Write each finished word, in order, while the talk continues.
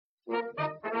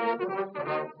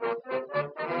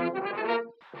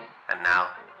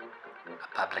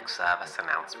public service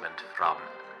announcement from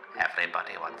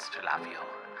Everybody Wants to Love You.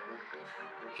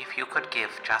 If you could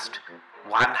give just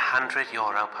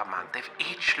 €100 per month, if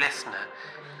each listener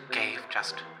gave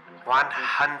just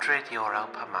 €100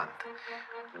 per month,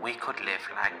 we could live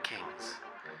like kings.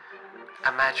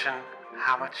 Imagine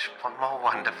how much more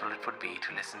wonderful it would be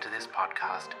to listen to this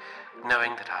podcast,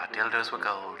 knowing that our dildos were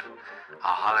gold,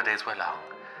 our holidays were long,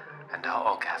 and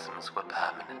our orgasms were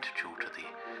permanent due to the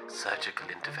surgical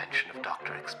intervention of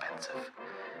Dr. Expensive.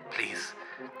 Please,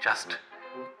 just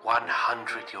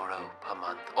 €100 per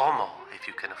month, or more if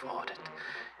you can afford it.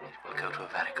 It will go to a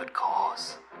very good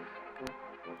cause.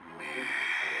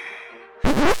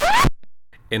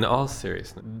 In all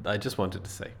seriousness, I just wanted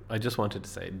to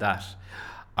say that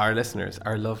our listeners,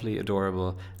 our lovely,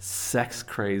 adorable,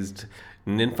 sex-crazed,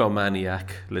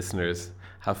 nymphomaniac listeners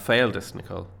have failed us,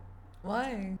 Nicole.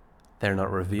 Why? They're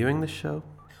not reviewing the show.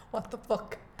 What the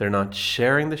fuck? They're not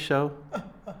sharing the show.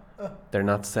 They're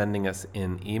not sending us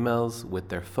in emails with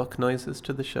their fuck noises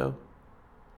to the show.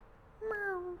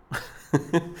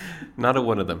 Not a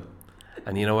one of them.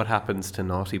 And you know what happens to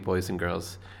naughty boys and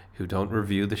girls who don't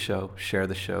review the show, share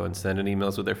the show, and send in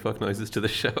emails with their fuck noises to the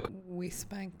show? We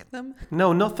spank them.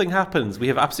 No, nothing happens.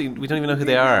 We don't even know who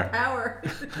they are. Power.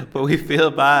 But we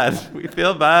feel bad. We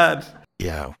feel bad.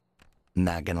 Yo,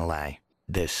 not gonna lie,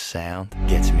 this sound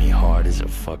gets me hard as a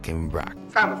fucking rock.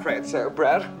 I'm afraid so,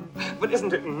 Brad. But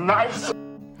isn't it nice?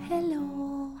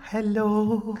 Hello,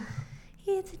 Hello.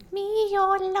 is it me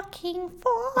you're looking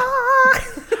for?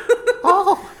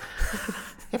 Oh,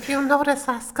 if you notice,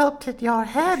 I sculpted your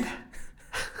head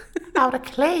out of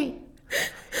clay.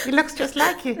 He looks just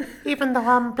like you, even though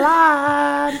I'm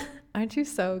blind. Aren't you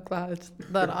so glad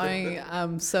that I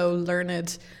am so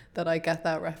learned that I get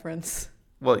that reference?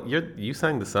 Well, you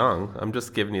sang the song. I'm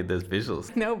just giving you those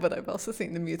visuals. No, but I've also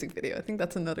seen the music video. I think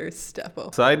that's another step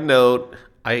up. Side note,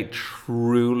 I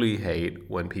truly hate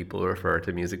when people refer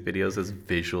to music videos as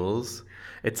visuals.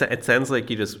 It sounds like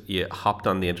you hopped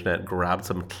on the internet, grabbed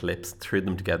some clips, threw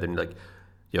them together, and you're like,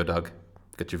 yo, dog,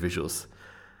 get your visuals.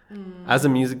 As a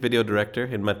music video director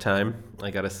in my time,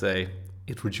 I gotta say,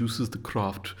 it reduces the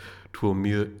craft to a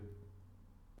mere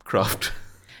craft.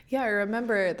 Yeah, I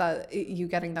remember that you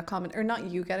getting that comment, or not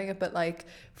you getting it, but like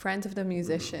friends of the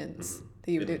musicians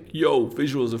that you would do. Yo,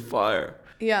 visuals are fire.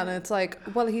 Yeah, and it's like,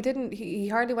 well, he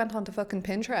hardly went on to fucking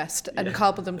Pinterest and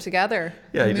cobbled them together.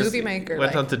 Yeah, he Movie just maker.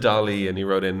 went like. on to Dolly and he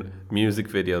wrote in music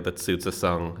video that suits a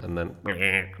song and then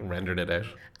rendered it out.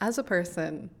 As a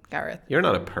person, Gareth, You're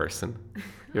not a person.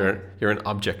 You're an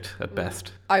object at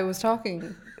best. I was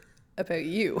talking about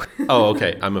you. Oh,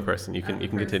 okay. I'm a person. You can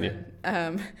continue.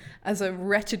 As a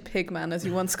wretched pigman, as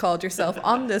you once called yourself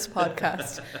on this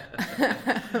podcast.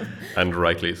 And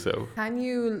rightly so. Can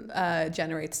you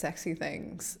generate sexy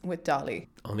things with Dolly?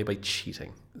 Only by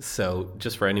cheating. So,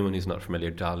 just for anyone who's not familiar,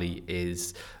 Dolly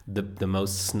is the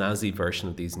most snazzy version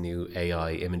of these new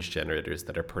AI image generators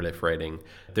that are proliferating.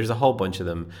 There's a whole bunch of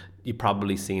them. You've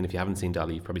probably seen, if you haven't seen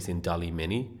Dolly, you've probably seen Dolly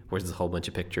Mini, where there's a whole bunch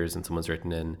of pictures and someone's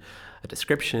written in a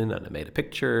description and it made a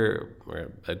picture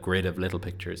or a grid of little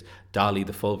pictures. Dolly,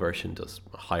 the full version, does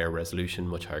higher resolution,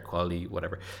 much higher quality,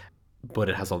 whatever. But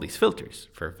it has all these filters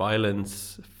for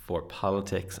violence, for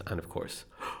politics, and of course,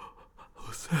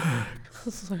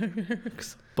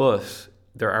 sex. But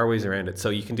there are ways around it. So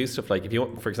you can do stuff like, if you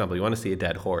want, for example, you want to see a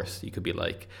dead horse, you could be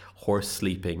like, horse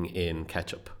sleeping in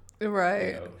ketchup.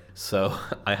 Right. So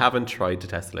I haven't tried to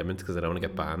test the limits because I don't want to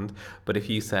get banned. But if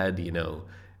you said, I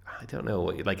don't know,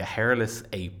 like a hairless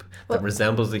ape that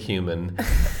resembles a human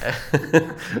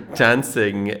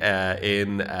dancing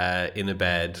in a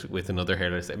bed with another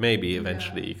hairless ape, maybe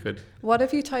eventually you could. What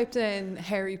if you typed in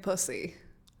hairy pussy?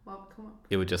 What would come up?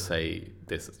 It would just say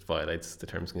this violates the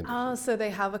terms and conditions. Oh, so they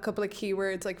have a couple of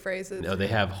keywords, like phrases. No, they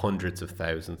have hundreds of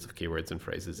thousands of keywords and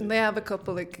phrases. And they have a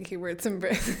couple of keywords and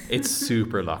phrases. It's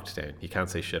super locked down. You can't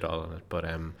say shit all on it. But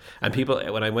and people,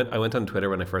 when I went on Twitter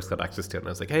when I first got access to it, and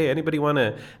I was like, hey, anybody want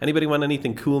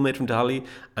anything cool made from Dolly?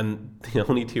 And the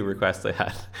only two requests I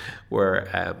had were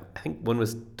I think one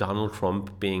was Donald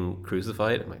Trump being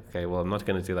crucified. I'm like, okay, well, I'm not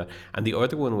going to do that. And the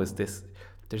other one was this.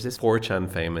 There's this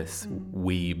 4chan famous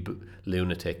weeb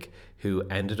lunatic who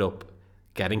ended up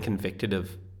getting convicted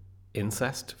of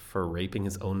incest for raping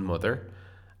his own mother.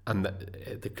 And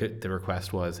the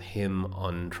request was him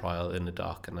on trial in a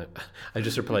dock. And I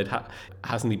just replied,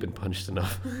 hasn't he been punished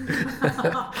enough?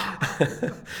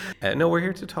 No, we're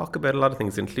here to talk about a lot of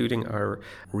things, including our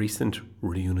recent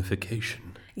reunification.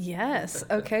 Yes.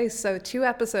 Okay. So 2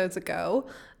 episodes ago,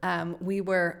 we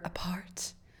were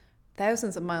apart.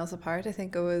 Thousands of miles apart. I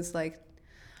think it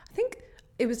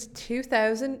was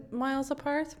 2,000 miles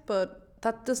apart, but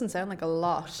that doesn't sound like a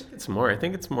lot. It's more. I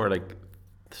think it's more like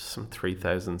some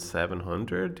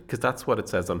 3,700 because that's what it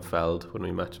says on Feld when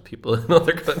we match people in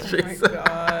other countries. Oh my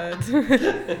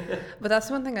God. But that's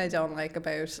one thing I don't like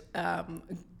about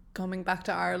coming back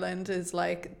to Ireland is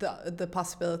like the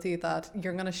possibility that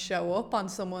you're going to show up on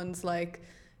someone's like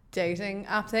dating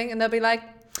app thing and they'll be like,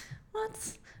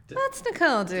 what's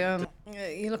Nicole doing?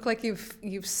 You look like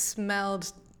you've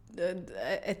smelled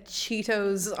a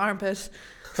Cheetos armpit.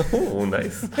 Oh,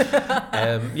 nice.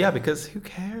 Yeah, because who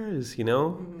cares, you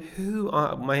know?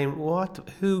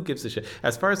 Who gives a shit?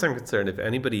 As far as I'm concerned, if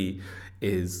anybody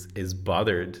is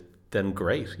bothered, then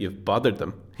great, you've bothered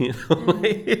them, you know?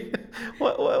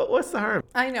 What's the harm?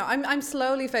 I know. I'm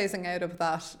slowly phasing out of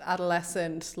that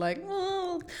adolescent, like,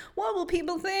 oh, what will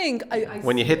people think?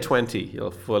 When you hit 20, you'll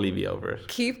fully be over it.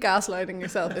 Keep gaslighting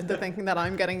yourself into thinking that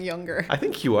I'm getting younger. I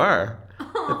think you are.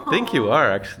 I think you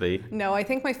are, actually. No, I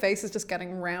think my face is just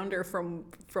getting rounder from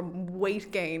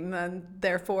weight gain, and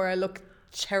therefore I look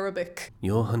cherubic.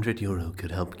 Your €100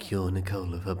 could help cure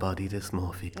Nicole of her body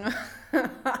dysmorphia.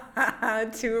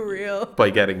 Too real. By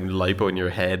getting lipo in your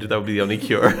head, that would be the only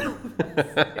cure.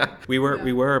 We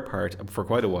were apart for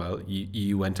quite a while.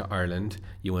 You went to Ireland,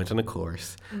 you went on a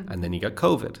course, and then you got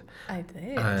COVID. I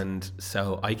did. And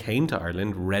so I came to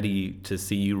Ireland ready to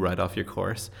see you right off your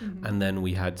course, and then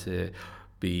we had to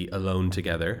be alone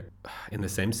together in the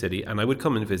same city, and I would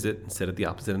come and visit and sit at the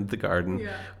opposite end of the garden.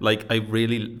 Yeah. Like I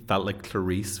really felt like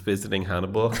Clarice visiting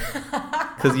Hannibal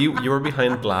because you were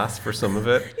behind glass for some of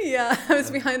it. Yeah, I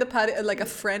was behind a patio, like a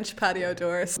French patio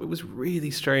door. It was really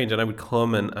strange, and I would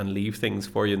come and leave things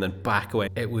for you and then back away.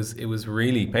 It was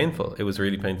really painful. It was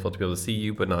really painful to be able to see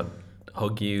you but not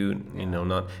hug you, you know,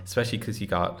 not especially because you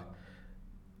got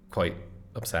quite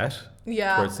upset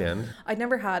towards the end. I'd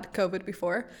never had COVID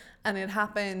before, and it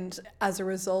happened as a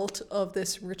result of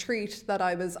this retreat that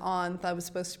I was on that was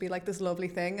supposed to be like this lovely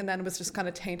thing, and then it was just kind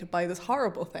of tainted by this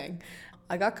horrible thing.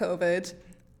 I got COVID,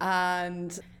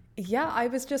 and yeah, I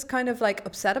was just kind of like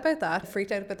upset about that,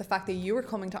 freaked out about the fact that you were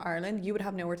coming to Ireland. You would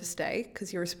have nowhere to stay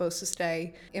because you were supposed to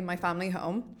stay in my family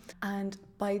home. And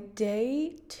by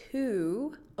day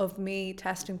 2 of me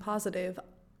testing positive,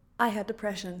 I had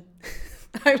depression.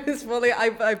 I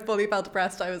fully felt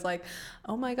depressed. I was like,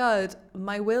 oh my God,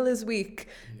 my will is weak.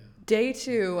 Yeah. Day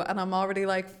 2, and I'm already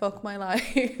like, fuck my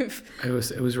life. It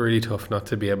was really tough not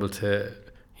to be able to,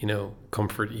 you know,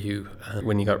 comfort you.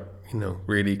 When you got, you know,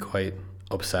 really quite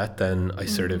upset, then I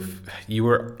sort of, you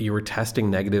were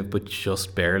testing negative, but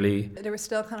just barely. There were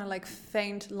still kind of like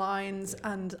faint lines,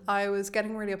 and I was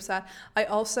getting really upset.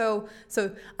 So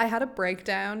I had a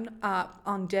breakdown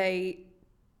on day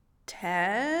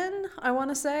 10, I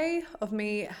want to say, of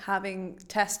me having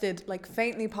tested like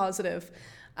faintly positive.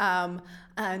 And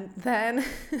then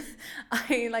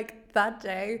I like that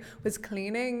day was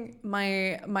cleaning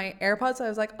my AirPods. I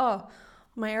was like, oh,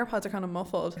 my AirPods are kind of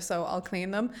muffled, so I'll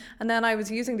clean them. And then I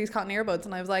was using these cotton earbuds,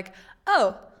 and I was like,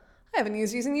 oh, I haven't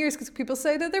used these in years because people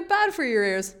say that they're bad for your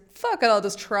ears. Fuck it, I'll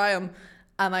just try them.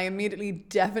 And I immediately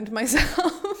deafened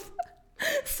myself.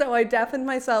 So I deafened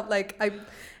myself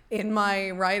in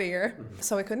my right ear,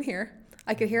 so I couldn't hear.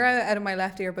 I could hear out of my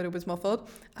left ear, but it was muffled.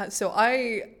 So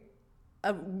I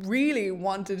really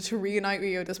wanted to reunite with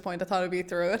you at this point. I thought I'd be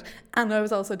through it. And I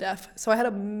was also deaf. So I had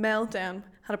a meltdown,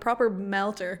 had a proper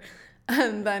melter.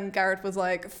 And then Garrett was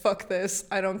like, fuck this,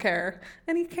 I don't care.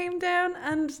 And he came down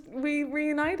and we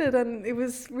reunited, and it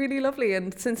was really lovely.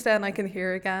 And since then I can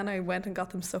hear again. I went and got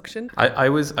them suctioned. I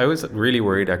was really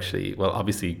worried, actually. Well,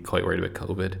 obviously quite worried about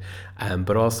COVID,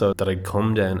 but also that I'd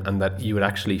come down and that you would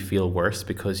actually feel worse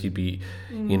because you'd be,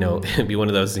 you know, it'd be one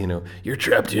of those, you know, you're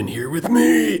trapped in here with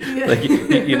me. Yeah. Like,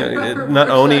 you know, not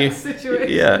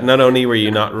only were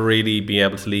you not really be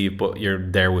able to leave, but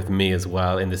you're there with me as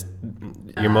well in this.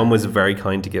 Your mum was very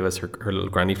kind to give us her little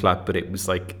granny flat, but it was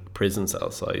like prison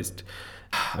cell sized.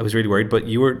 I was really worried, but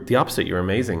you were the opposite. You were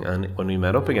amazing, and when we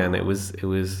met up again, it was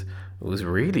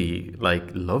really like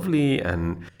lovely,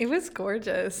 and it was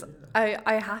gorgeous.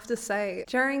 I have to say,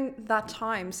 during that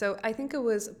time, so I think it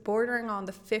was bordering on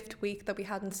the 5th week that we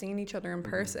hadn't seen each other in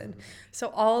person. So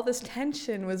all this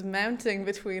tension was mounting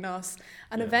between us,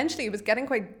 and eventually it was getting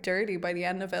quite dirty by the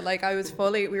end of it. Like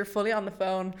we were fully on the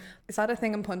phone. Is that a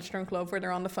thing in Punch Drunk Love where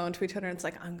they're on the phone to each other and it's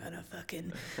like, I'm gonna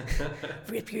fucking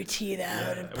rip your teeth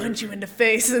out and punch you in the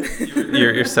face? And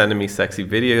you're sending me sexy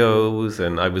videos,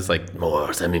 and I was like,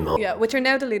 send me more. Yeah, which are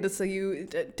now deleted, so you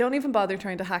don't even bother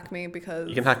trying to hack me because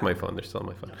you can hack my phone. They're still on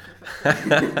my phone.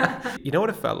 You know what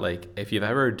it felt like if you've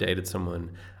ever dated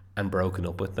someone and broken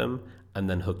up with them and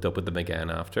then hooked up with them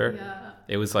again after? Yeah.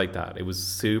 It was like that. It was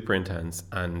super intense,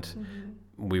 and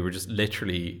we were just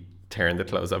literally tearing the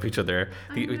clothes off each other.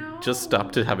 We just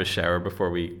stopped to have a shower before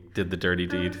we did the dirty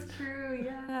deed. That's true,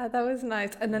 yeah, that was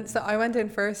nice. And then so I went in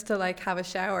first to like have a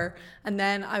shower, and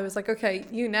then I was like, okay,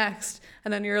 you next.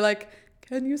 And then you're like,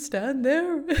 can you stand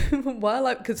there while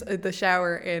I, because the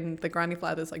shower in the granny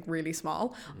flat is like really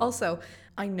small. Also,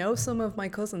 I know some of my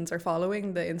cousins are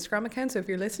following the Instagram account, so if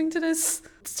you're listening to this,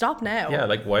 stop now. Yeah,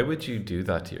 like why would you do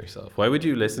that to yourself? Why would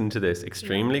you listen to this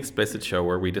extremely explicit show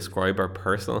where we describe our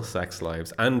personal sex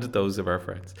lives and those of our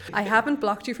friends? I haven't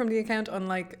blocked you from the account,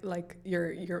 unlike like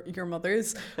your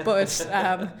mother's, but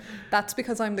that's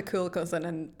because I'm the cool cousin,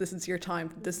 and this is your time.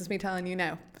 This is me telling you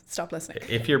now. Stop listening.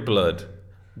 If you're blood,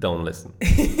 don't listen.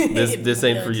 This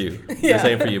ain't for you. This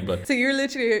ain't for you, blood. So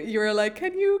you were like,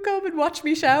 can you come and watch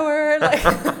me shower? Like,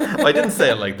 I didn't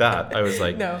say it like that. I was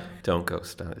like, No. Don't go,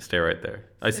 stay right there.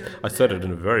 I said it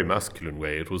in a very masculine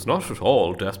way. It was not at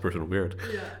all desperate and weird.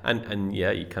 Yeah. And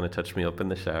yeah, you kind of touched me up in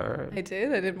the shower. I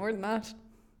did more than that.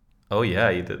 Oh yeah,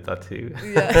 you did that too.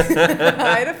 Yeah.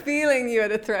 I had a feeling you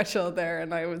had a threshold there,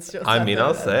 and I was just... I mean,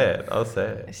 I'll say it.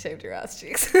 I shaved your ass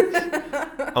cheeks.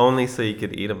 Only so you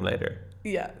could eat them later.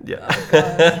 Yeah. Yeah.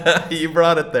 Oh, You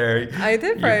brought it there. I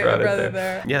did bring it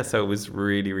there. Yeah, so it was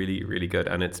really, really, really good.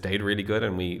 And it stayed really good.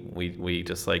 And we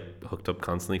just like hooked up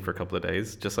constantly for a couple of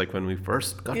days, just like when we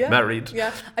first got married.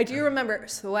 Yeah. I do remember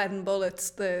sweating bullets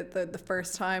the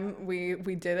first time we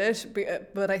did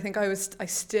it. But I think I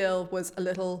still was a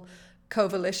little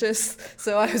covalicious.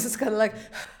 So I was just kind of like...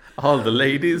 All the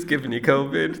ladies giving you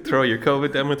COVID, throw your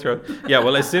COVID down my throat. Yeah,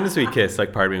 well, as soon as we kissed,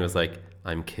 like part of me was like,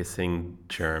 I'm kissing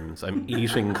germs. I'm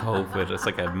eating COVID. It's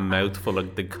like a mouthful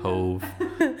of the cove.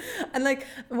 And like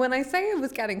when I say it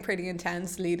was getting pretty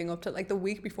intense leading up to like the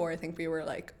week before, I think we were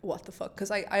like, what the fuck?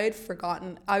 Because I had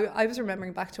forgotten. I was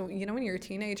remembering back to, you know, when you're a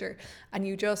teenager and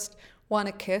you just want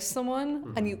to kiss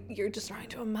someone and you're just trying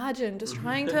to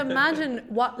imagine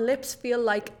what lips feel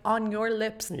like on your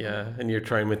lips. Yeah, and you're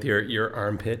trying with your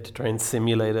armpit to try and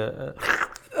simulate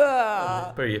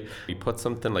where you put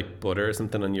something like butter or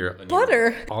something on your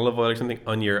olive oil or something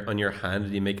on your hand,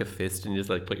 and you make a fist and you just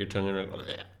like put your tongue in it.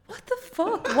 What the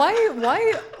fuck?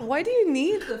 Why do you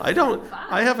need the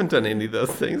I haven't done any of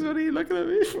those things. What are you looking at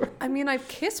me for? I mean, I've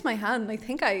kissed my hand. I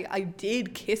think I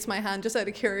did kiss my hand just out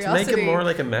of curiosity. To make it more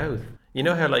like a mouth. You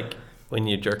know how like when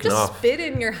you're jerking just off, spit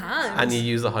in your hand, and you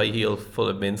use a high heel full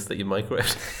of mints that you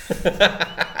microwave.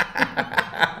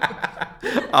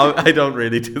 I don't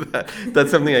really do that. That's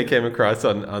something I came across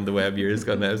on the web years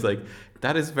ago, and I was like,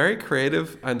 that is very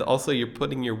creative, and also you're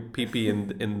putting your pee-pee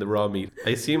in the raw meat. I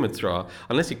assume it's raw,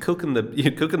 unless you're cooking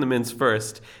the mince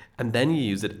first, and then you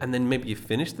use it, and then maybe you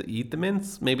eat the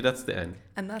mince. Maybe that's the end.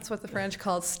 And that's what the French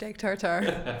call steak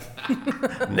tartare.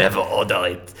 Never order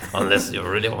it unless you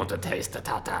really want to taste the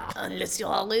tartare. Unless you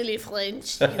are really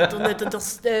French, you do not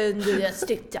understand the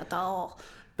steak tartare.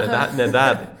 Now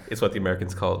that is what the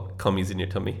Americans call cummies in your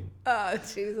tummy. Oh,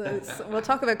 Jesus. We'll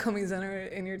talk about cummies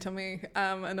in your tummy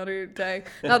another day.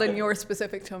 Not in your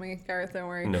specific tummy, Gareth, don't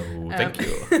worry. No, thank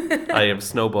you. I have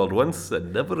snowballed once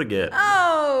and never again.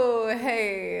 Oh,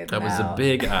 hey. That was a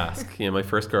big ask. You know, my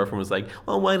first girlfriend was like,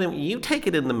 well, why don't you take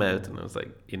it in the mouth? And I was like,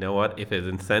 you know what? If it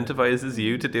incentivizes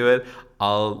you to do it,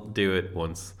 I'll do it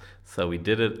once. So we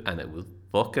did it, and it was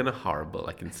fucking horrible.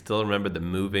 I can still remember the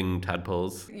moving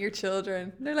tadpoles. Your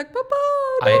children. They're like, Papa,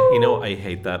 no. I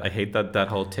hate that. I hate that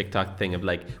whole TikTok thing of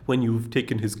like, when you've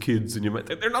taken his kids and you might,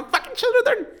 they're not fucking children,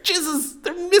 they're jizzes.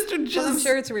 They're Mr. Jizz. Well, I'm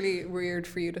sure it's really weird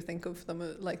for you to think of them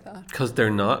like that. Because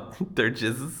they're not. They're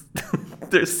jizzes.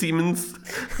 They're semens.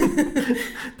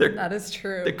 That is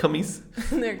true. They're cummies.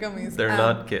 They're gummies. They're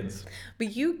not kids.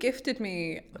 But you gifted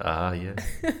me. Ah, yeah.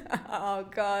 Oh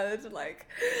God! Like,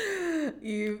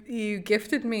 you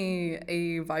gifted me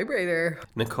a vibrator.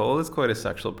 Nicole is quite a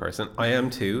sexual person. I am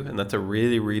too, and that's a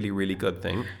really, really, really good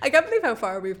thing. I can't believe how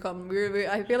far we've come.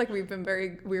 I feel like we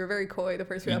were very coy the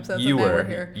first few episodes. Now we're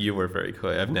here. You were very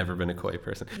coy. I've never been a coy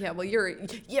person. Yeah, well, you're a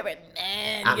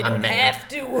man. You don't have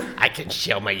to. I can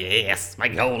show my ass, my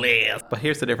whole ass. But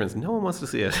here's the difference. No one wants to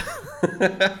see it.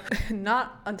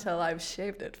 Not until I've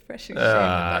shaved it, freshly shaved.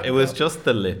 It was just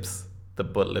the lips. The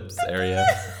butt lips area.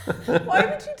 Why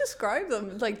would you describe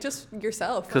them? Like, just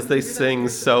yourself? Because they sing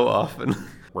so often.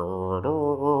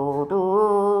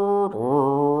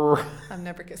 I'm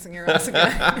never kissing your ass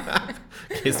again.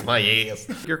 Kiss my ass.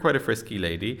 You're quite a frisky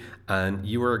lady, and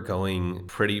you were going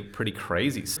pretty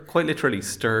crazy. Quite literally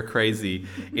stir crazy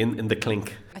in the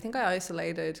clink. I think I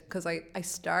isolated because I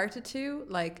started to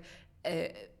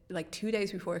like 2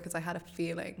 days before, because I had a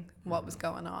feeling what was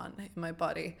going on in my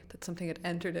body, that something had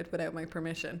entered it without my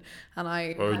permission, and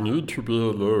I need to be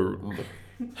alone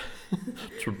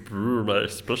to brew my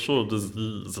special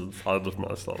disease inside of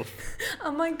myself.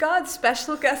 oh my god,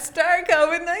 special guest star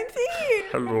COVID-19.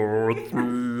 Hello, it's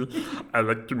me. I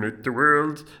like to make the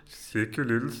world sick, a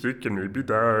little sick, and maybe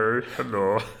die.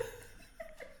 Hello.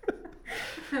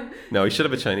 No, he should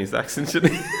have a Chinese accent,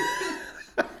 shouldn't he?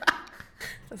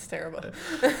 That's terrible.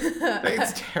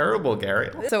 It's terrible, Gary.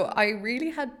 So I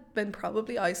really had been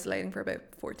probably isolating for about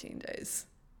 14 days.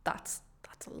 That's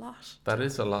a lot. That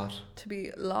is a lot. To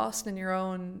be lost in your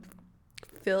own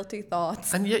filthy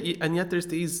thoughts. And yet there's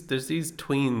these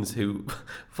tweens who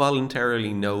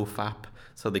voluntarily no fap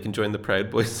so they can join the Proud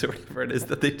Boys or whatever it is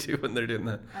that they do when they're doing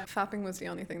that. Fapping was the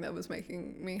only thing that was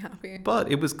making me happy.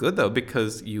 But it was good though,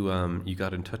 because you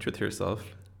got in touch with yourself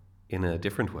in a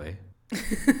different way.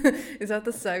 Is that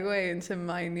the segue into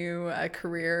my new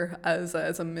career as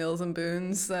a Mills and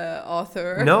Boons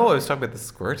author? No, I was talking about the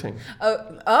squirting.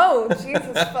 Oh,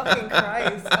 Jesus fucking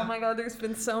Christ. Oh my God, there's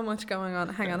been so much going on.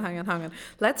 Hang on.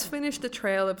 Let's finish the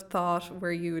trail of thought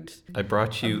where you'd... I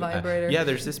brought you... A vibrator. Yeah,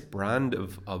 there's this brand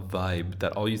of Vibe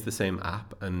that all use the same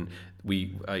app, and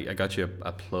I got you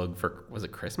a plug for, was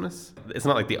it Christmas? It's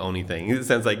not like the only thing. It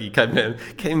sounds like you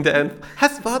came down.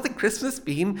 Has Father Christmas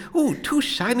been? Ooh, 2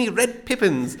 shiny red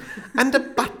pippins and a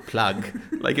butt plug.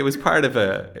 Like it was part of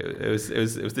it was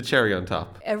the cherry on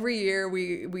top. Every year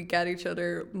we get each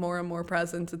other more and more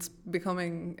presents. It's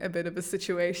becoming a bit of a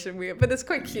situation. But it's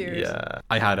quite cute. Yeah.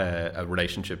 I had a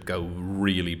relationship go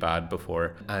really bad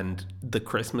before, and the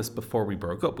Christmas before we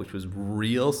broke up, which was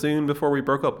real soon before we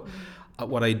broke up,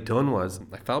 what I'd done was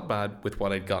I felt bad with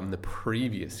what I'd gotten the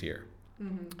previous year.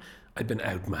 Mm-hmm. I'd been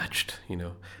outmatched, you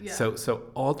know. Yeah. So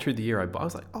all through the year, I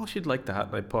was like, oh, she'd like that.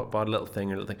 And I bought a little thing.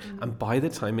 Mm-hmm. And by the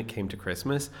time it came to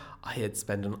Christmas, I had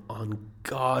spent an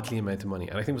ungodly amount of money.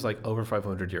 And I think it was like over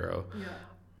 €500. Yeah.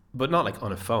 But not like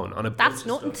on a phone. That's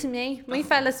nothing to me. My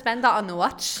fella spent that on a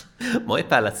watch. My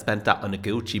fella spent that on a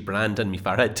Gucci brand on me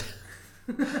forehead.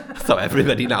 So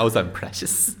everybody knows I'm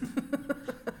precious.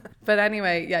 But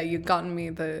anyway, yeah, you'd gotten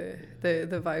me the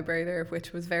vibrator,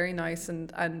 which was very nice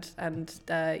and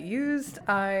used.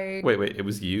 Wait, it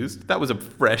was used? That was a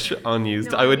fresh,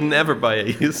 unused. No, I would never buy a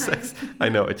used sex. I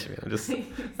know what you mean.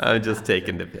 I'm just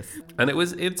taking the piss. And it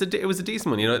was a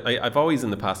decent one. You know, I've always in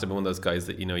the past I've been one of those guys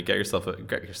that, you know, you get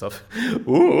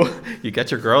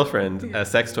your girlfriend a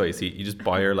sex toy. So you just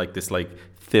buy her like this like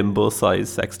thimble sized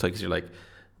sex toy, because you're like,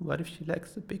 what if she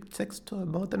likes a big sex toy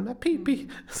more than my pee-pee?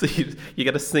 So you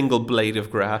get a single blade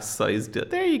of grass sized.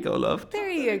 There you go, love.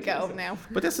 There you go now.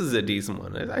 But this is a decent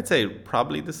one. I'd say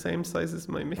probably the same size as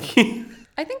my Mickey.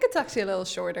 I think it's actually a little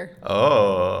shorter.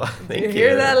 Oh, thank you. You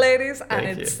hear that, ladies? And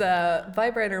it's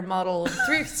vibrator model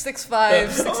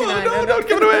 36569. Oh, no, don't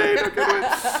give it away.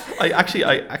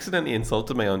 I accidentally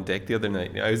insulted my own dick the other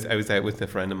night. I was out with a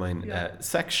friend of mine,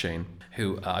 Sex Shane,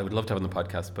 who I would love to have on the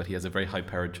podcast, but he has a very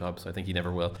high-powered job, so I think he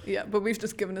never will. Yeah, but we've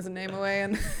just given his name away.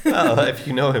 And well, if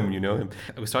you know him, you know him.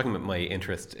 I was talking about my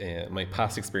interest, my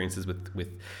past experiences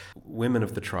with women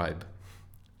of the tribe.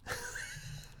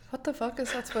 What the fuck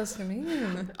is that supposed to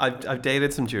mean? I've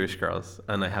dated some Jewish girls,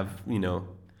 and I have, you know...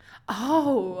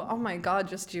 Oh my God,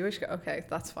 just Jewish girls. Okay,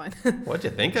 that's fine. What do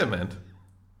you think I meant?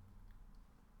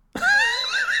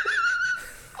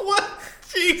 What?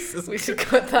 Jesus. We should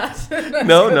cut that.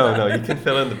 No, you can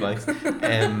fill in the blanks.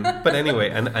 But anyway,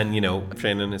 and you know,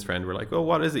 Shane and his friend were like, well,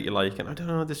 what is it you like? And I don't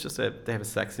know, there's just they have a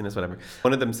sexiness, whatever.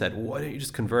 One of them said, why don't you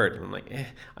just convert? And I'm like,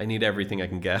 I need everything I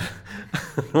can get.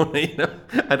 You know,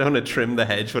 I don't want to trim the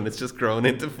hedge when it's just grown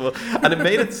into full. And it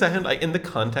made it sound like, in the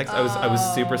context, I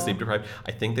was super sleep deprived.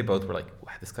 I think they both were like,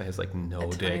 wow, this guy has like no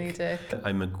dick.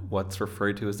 I'm what's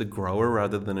referred to as a grower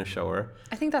rather than a shower.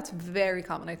 I think that's very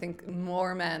common. I think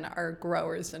more men are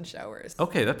growers than showers.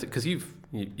 Okay, that's it, because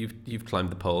you've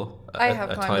climbed the pole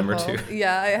a time or two.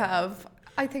 Yeah, I have.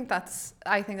 I think that's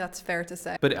fair to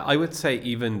say. But I would say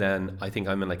even then, I think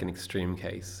I'm in like an extreme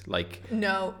case. Like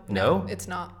no, it's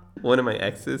not. One of my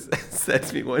exes said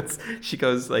to me once,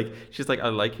 she's like, I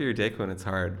like your dick when it's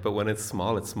hard, but when it's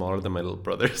small, it's smaller than my little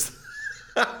brother's.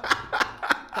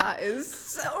 That is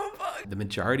so funny. The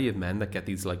majority of men that get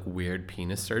these like weird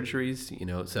penis surgeries, you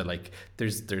know, so like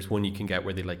there's one you can get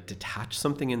where they like detach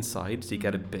something inside, so you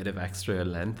get a bit of extra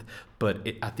length, but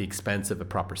at the expense of a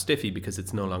proper stiffy because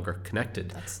it's no longer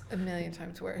connected. That's a million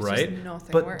times worse. Right? There's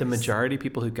nothing but worse. The majority of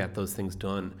people who get those things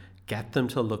done get them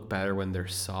to look better when they're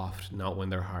soft, not when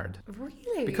they're hard.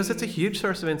 Really? Because it's a huge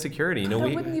source of insecurity. You know,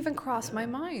 That wouldn't even cross my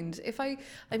mind. I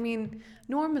mean,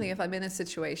 normally if I'm in a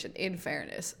situation, in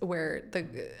fairness, where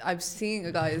I'm seeing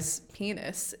a guy's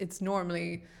penis, it's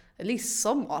normally at least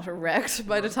somewhat erect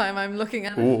by the time I'm looking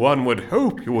at it. One would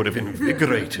hope you would have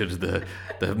invigorated the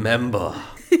member.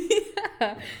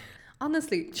 Yeah.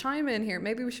 Honestly, chime in here.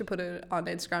 Maybe we should put it on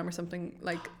Instagram or something.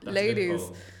 Like, ladies.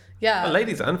 Yeah. Well,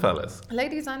 ladies and fellas.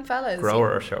 Ladies and fellas.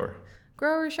 Grower or shower.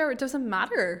 Grower or shower, it doesn't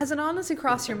matter. Has it honestly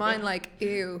crossed your mind, like,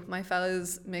 ew, my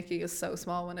fella's Mickey is so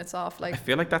small when it's off? Like, I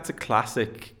feel like that's a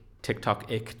classic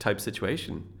TikTok ick type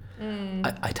situation.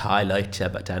 I thought I liked you,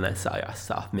 but then I saw your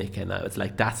soft Mickey and I was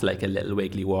like, that's like a little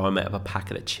wiggly worm out of a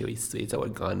packet of chewy sweets. I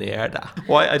wouldn't go near that.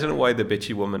 Why? I don't know why the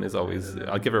bitchy woman is always...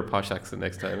 I'll give her a posh accent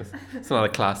next time. It's not a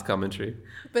class commentary.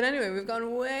 but anyway, we've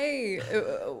gone way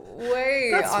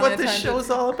That's on what a this tangent. show's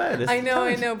all about. I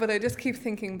know, but I just keep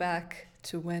thinking back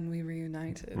to when we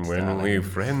reunited. When darling. we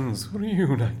friends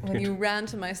reunited. When you ran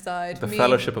to my side. The me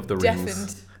Fellowship of the Rings.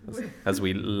 deafened. As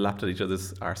we lapped at each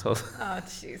other's arseholes. Oh,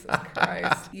 Jesus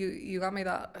Christ. You got me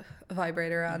that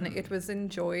vibrator and it was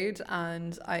enjoyed,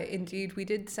 and we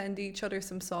did send each other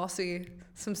some saucy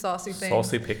things.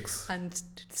 Saucy pics. And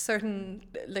certain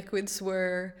liquids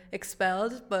were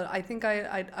expelled, but I think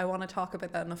I want to talk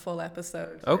about that in a full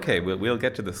episode. Okay, we'll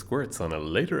get to the squirts on a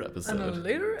later episode. On a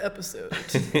later episode.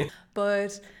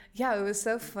 But yeah, it was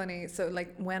so funny. So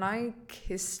like when I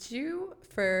kissed you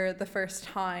for the first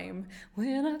time,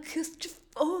 when I kissed you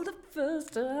for the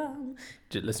first time.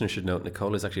 Listeners should note,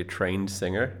 Nicole is actually a trained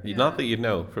singer. Not that you'd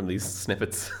know from these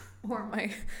snippets. Or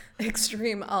my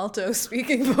extreme alto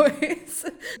speaking voice.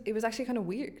 It was actually kind of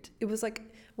weird. It was like,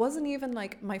 wasn't even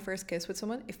like my first kiss with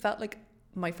someone. It felt like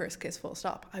my first kiss full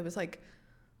stop. I was like,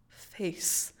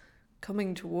 face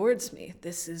coming towards me.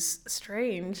 This is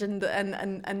strange. And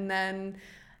then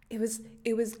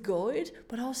it was good,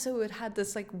 but also it had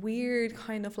this like weird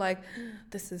kind of like,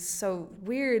 this is so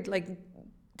weird, like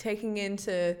taking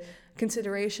into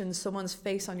consideration someone's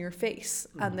face on your face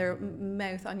and their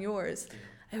mouth on yours.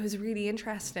 It was really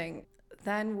interesting.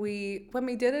 Then when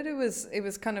we did it, it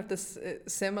was kind of this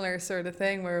similar sort of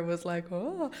thing where it was like,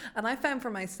 oh, and I found for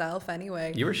myself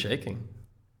anyway. You were shaking.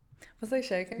 Was I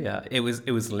shaking? Yeah, it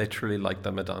was literally like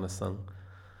the Madonna song.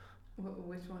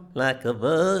 Which one? Like a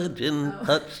virgin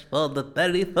touch for the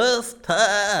very first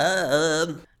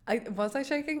time. Was I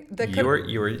shaking? You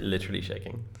were literally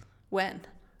shaking. When?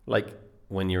 Like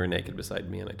when you were naked beside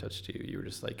me and I touched you, you were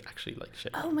just like actually like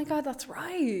shaking. Oh my God, that's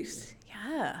right.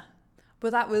 Yeah.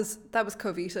 But that was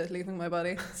Covita leaving my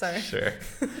body. Sorry. Sure.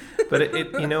 But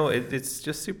it's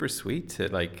just super sweet to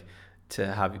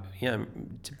have to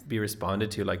be responded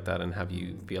to like that and have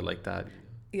you feel like that.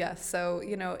 Yeah, so,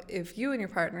 if you and your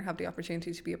partner have the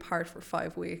opportunity to be apart for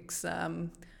 5 weeks,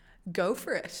 go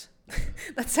for it.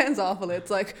 That sounds awful. It's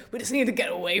like, we just need to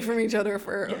get away from each other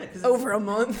for over a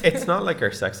month. It's not like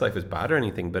our sex life is bad or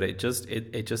anything, but it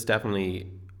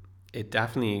definitely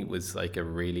was like a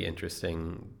really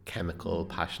interesting chemical,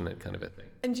 passionate kind of a thing.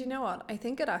 And you know what? I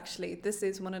think this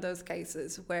is one of those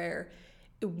cases where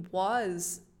it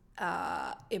was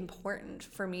important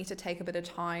for me to take a bit of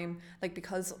time, like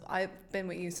because I've been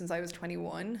with you since I was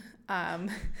 21. Since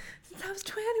I was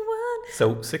 21.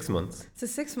 So 6 months. So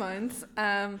 6 months.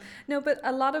 No, but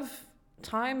a lot of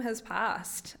time has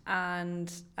passed,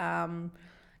 and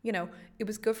it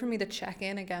was good for me to check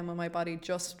in again with my body,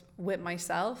 just with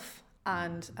myself,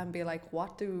 and be like,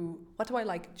 what do I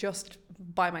like just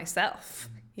by myself,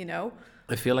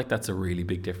 I feel like that's a really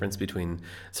big difference between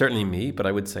certainly me, but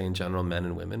I would say in general men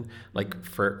and women. Like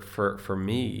for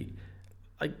me,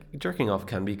 like jerking off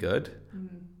can be good,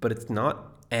 but it's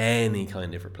not any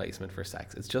kind of replacement for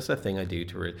sex. It's just a thing I do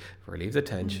to relieve the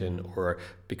tension, or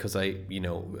because I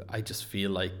just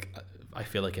feel like I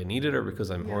need it, or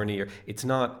because I'm horny, or it's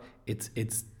not.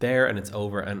 It's there and it's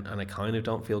over, and I kind of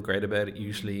don't feel great about it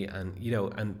usually,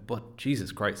 but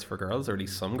Jesus Christ, for girls, or at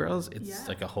least some girls, it's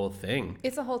like a whole thing.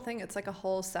 It's a whole thing. It's like a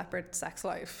whole separate sex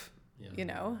life.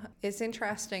 It's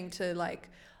interesting to like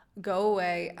go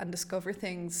away and discover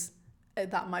things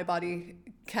that my body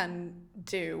can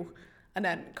do, and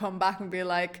then come back and be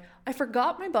like, I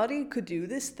forgot my body could do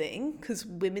this thing, because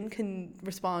women can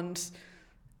respond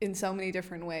in so many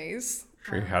different ways.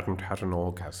 She hadn't had an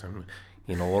orgasm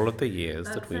in all of the years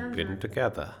that we've been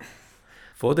together.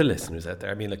 For the listeners out there,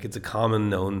 I mean, like, it's a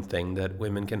common known thing that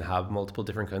women can have multiple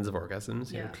different kinds of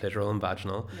orgasms, clitoral and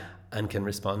vaginal. and can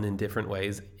respond in different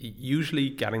ways, usually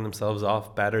getting themselves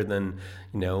off better than,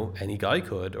 any guy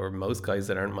could, or most guys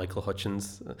that aren't Michael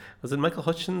Hutchins. Was it Michael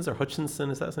Hutchins or Hutchinson?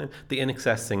 Is that his name? The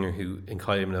INXS singer who, in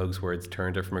Kylie Minogue's words,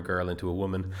 turned her from a girl into a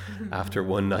woman after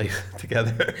one night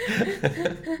together.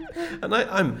 And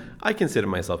I consider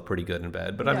myself pretty good in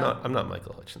bed, but I'm not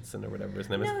Michael Hutchinson or whatever his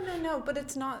name is. No, but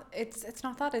it's not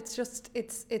that. It's just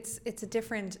it's a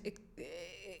different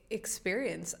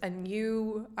experience, and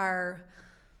you are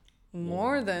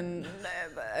more than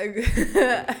a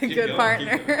good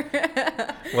partner.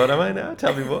 What am I now?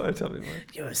 Tell me more.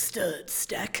 You're a stud,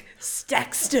 stack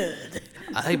stud.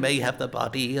 I may have the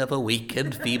body of a weak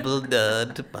and feeble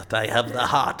nerd, but I have the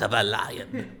heart of a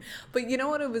lion. But you know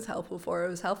what it was helpful for? It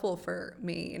was helpful for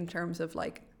me in terms of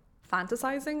like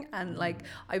fantasizing, and like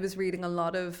I was reading a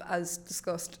lot of, as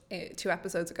discussed 2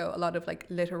 episodes ago, a lot of like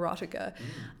literotica,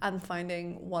 and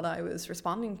finding what I was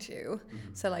responding to.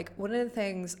 So like one of the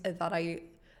things that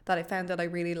I found that I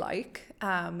really like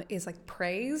is like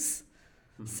praise.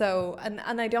 So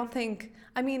and I don't think,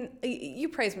 I mean, you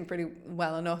praise me pretty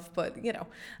well enough, but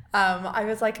I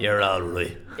was like, You're all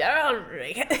right.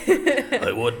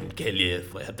 I wouldn't kill you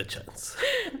if I had the chance.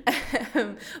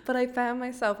 But I found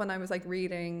myself when I was like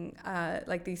reading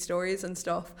like these stories and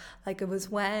stuff, like it was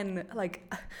when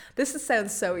like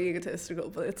sounds so egotistical,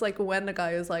 but it's like when the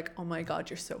guy is like, oh my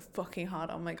god, you're so fucking hot,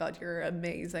 oh my god, you're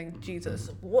amazing, Jesus,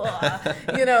 whoa.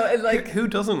 It's like, Who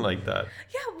doesn't like that?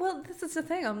 yeah, well, this is the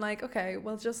thing. I'm like, okay,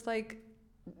 well, just like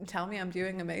tell me I'm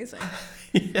doing amazing.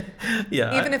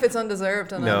 Yeah. Even if it's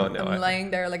undeserved and No, I'm laying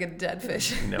there like a dead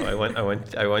fish. No, I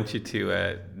want you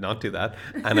to not do that,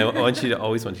 and I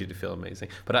always want you to feel amazing.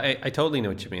 But I totally know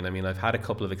what you mean. I mean, I've had a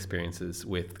couple of experiences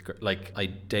with, like, I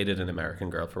dated an American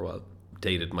girl for a while.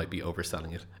 Dated might be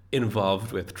overselling it.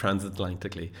 Involved with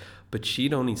transatlantically, but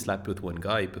she'd only slept with one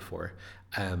guy before,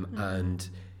 and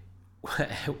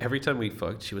every time we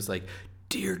fucked, she was like,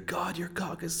 dear God, your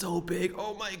cock is so big.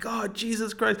 Oh my God,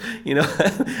 Jesus Christ.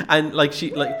 And like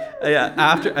she, like, yeah,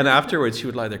 afterwards she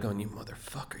would lie there going, you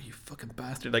motherfucker, you fucking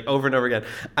bastard, like over and over again.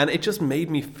 And it just made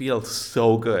me feel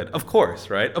so good. Of course,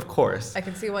 right? Of course. I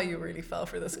can see why you really fell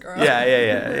for this girl.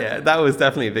 Yeah. That was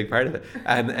definitely a big part of it.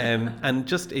 And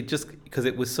just because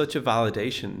it was such a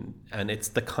validation, and it's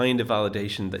the kind of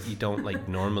validation that you don't like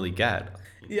normally get.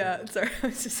 Yeah, sorry, I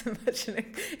was just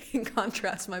imagining, in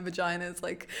contrast, my vagina is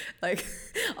like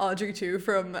Audrey 2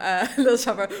 from Little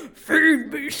Shop.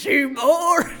 Feed me,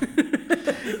 Seymour! Feed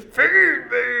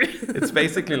me! It's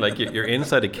basically like you're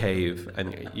inside a cave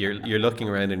and you're looking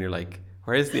around and you're like,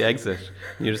 where's the exit?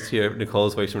 And you just hear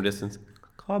Nicole's voice from a distance.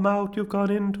 Come out, you've gone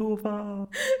in too far.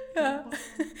 Yeah.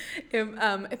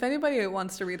 If anybody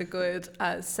wants to read a good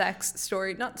sex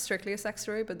story, not strictly a sex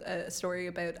story, but a story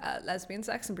about lesbian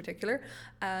sex in particular,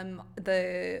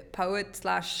 the poet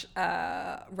 /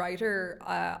 writer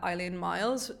Eileen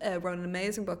Miles wrote an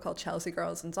amazing book called Chelsea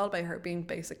Girls, and it's all about her being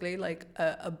basically like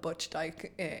a butch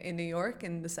dyke in New York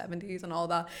in the 70s and all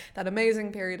that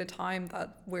amazing period of time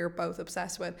that we're both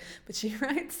obsessed with. But she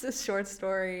writes this short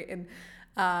story in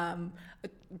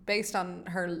based on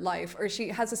her life, or she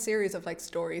has a series of like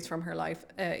stories from her life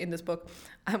in this book,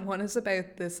 and one is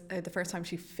about this the first time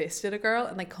she fisted a girl,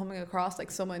 and like coming across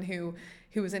like someone who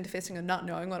was into fisting and not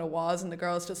knowing what it was, and the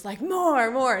girl's just like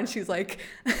more, and she's like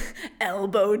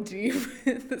elbow deep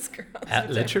in this girl.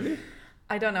 Literally?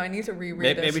 I don't know, I need to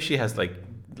reread it. Maybe she has like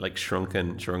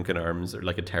shrunken arms, or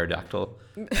like a pterodactyl.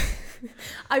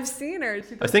 I've seen her.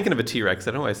 I was thinking of a T-Rex.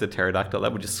 I don't know why I said pterodactyl.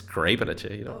 That would just scrape it at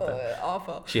you.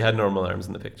 Awful. She had normal arms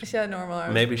in the picture. She had normal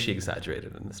arms. Maybe she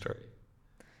exaggerated in the story.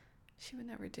 She would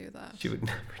never do that. She would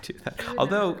never do that.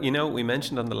 Although, we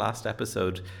mentioned on the last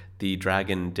episode the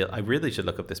dragon. I really should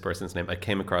look up this person's name. I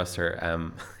came across her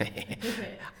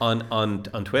on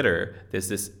Twitter. There's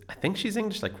this, I think she's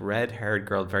English, like red-haired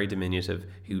girl, very diminutive,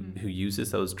 who uses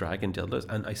those dragon dildos,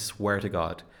 and I swear to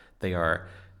God, they are,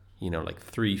 like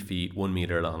 3 feet, 1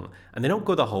 meter long, and they don't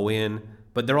go the whole way in,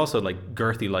 but they're also like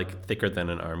girthy, like thicker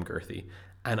than an arm girthy.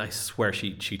 And I swear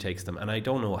she takes them, and I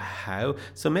don't know how.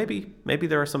 So maybe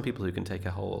there are some people who can take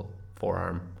a whole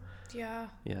forearm. Yeah.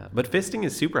 Yeah, but fisting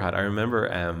is super hot. I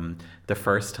remember the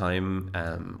first time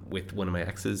with one of my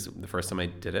exes, the first time I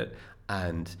did it,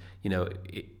 and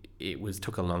it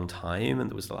took a long time, and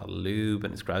there was a lot of lube,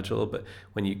 and it's gradual. But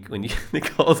when you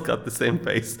Nicole's got the same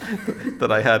face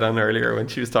that I had on earlier when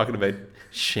she was talking about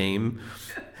shame.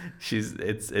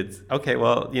 It's okay.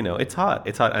 Well, it's hot,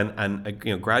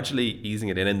 and gradually easing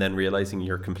it in, and then realizing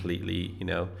you're completely,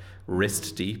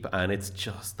 wrist deep, and it's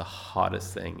just the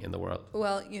hottest thing in the world.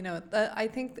 Well, I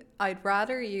think I'd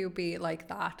rather you be like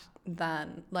that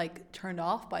than like turned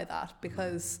off by that,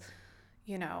 because,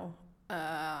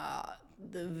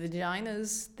 The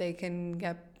vaginas, they can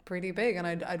get pretty big, and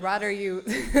I'd rather you.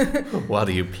 What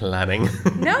are you planning?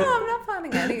 No, I'm not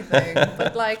planning anything.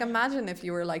 But like, imagine if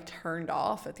you were like turned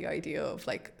off at the idea of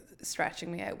like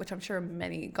stretching me out, which I'm sure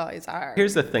many guys are.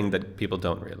 Here's the thing that people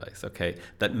don't realize, okay,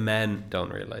 that men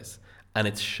don't realize, and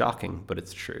it's shocking, but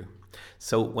it's true.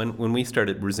 So when we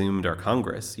resumed our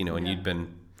Congress, you know, and you'd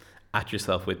been at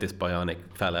yourself with this bionic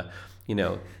fella, you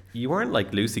know, you weren't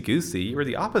like loosey-goosey, you were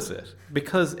the opposite,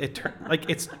 because it turned, like,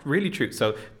 it's really true.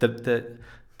 So the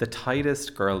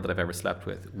tightest girl that I've ever slept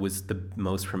with was the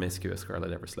most promiscuous girl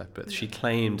I'd ever slept with. She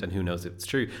claimed, and who knows if it's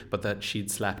true, but that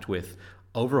she'd slept with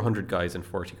over 100 guys and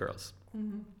 40 girls.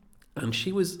 And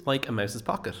she was like a mouse's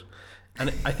pocket.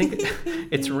 And I think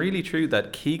it's really true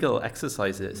that Kegel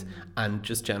exercises and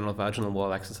just general vaginal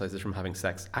wall exercises from having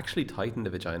sex actually tighten the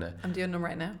vagina. I'm doing them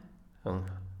right now. Oh,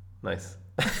 nice.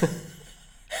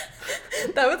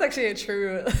 That was actually a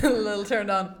true little turned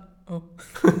on. Oh.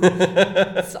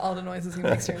 It's all the noises you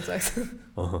make during sex.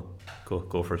 Uh-huh. Cool,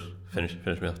 go for it. Finish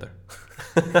me off there.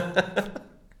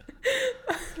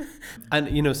 And,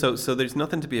 you know, so there's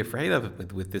nothing to be afraid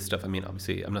of with this stuff. I mean,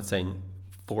 obviously, I'm not saying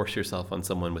force yourself on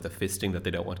someone with a fisting that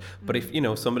they don't want. But if, you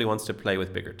know, somebody wants to play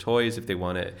with bigger toys, if they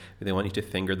want you to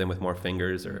finger them with more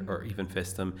fingers or even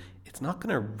fist them, it's not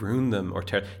going to ruin them or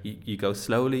tear. You go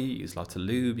slowly, you use lots of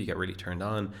lube, you get really turned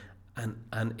on.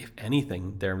 And if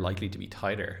anything, they're likely to be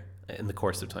tighter in the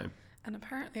course of time. And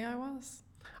apparently I was.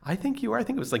 I think you were. I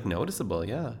think it was like noticeable,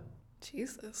 yeah.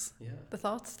 Jesus. Yeah. The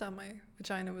thoughts that my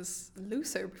vagina was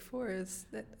looser before it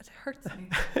hurts me.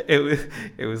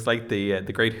 It was like the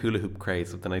great hula hoop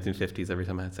craze of the 1950s every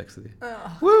time I had sex with you.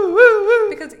 Oh. Woo, woo, woo.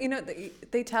 Because, you know,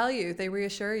 they tell you, they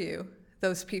reassure you,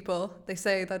 those people, they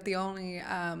say that the only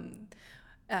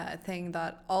thing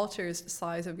that alters the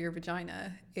size of your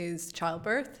vagina is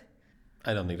childbirth.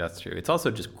 I don't think that's true. It's also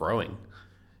just growing.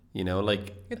 You know,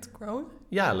 like, It's growing?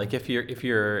 yeah, like if your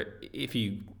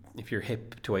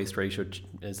hip to waist ratio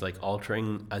is like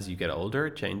altering as you get older,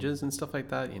 it changes and stuff like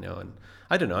that, you know. And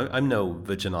I don't know, I'm no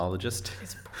vaginologist.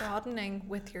 It's broadening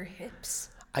with your hips.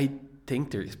 I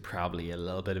think there is probably a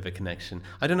little bit of a connection.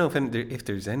 I don't know if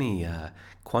there's any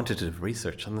quantitative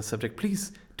research on the subject.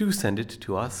 Please do send it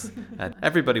to us at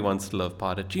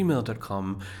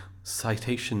everybodywantstolovepod@gmail.com.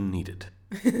 Citation needed.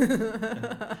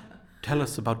 Tell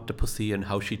us about the pussy and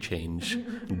how she changed.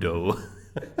 No.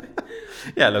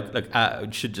 Yeah, look, I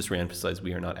should just re-emphasize,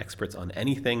 we are not experts on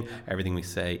anything. Everything we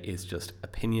say is just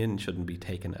opinion, shouldn't be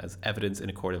taken as evidence in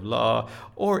a court of law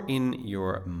or in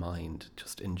your mind.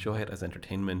 Just enjoy it as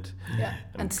entertainment. Yeah.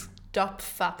 And stop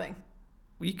fapping.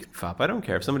 You can fap. I don't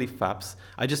care if somebody faps.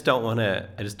 I just don't want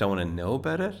to know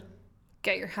about it.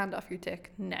 Get your hand off your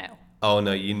dick now. Oh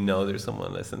no, you know there's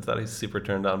someone listening to that who's super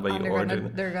turned on by you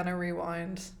ordering. They're gonna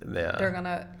rewind. Yeah. They're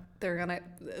gonna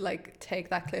like take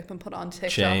that clip and put it on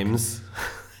TikTok. James,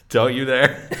 don't you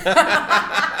there?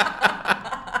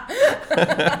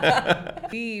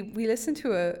 We listened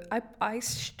to I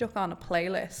stuck on a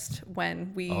playlist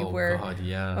when we were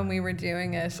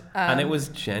doing it, and it was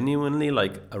genuinely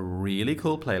like a really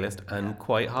cool playlist and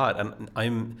quite hot.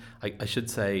 And I should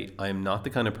say I'm not the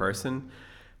kind of person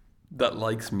that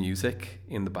likes music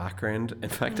in the background. In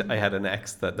fact, I had an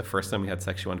ex that the first time we had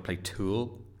sex, she wanted to play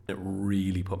Tool. It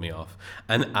really put me off.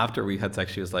 And after we had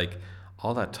sex, she was like,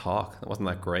 all that talk, that wasn't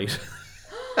that great.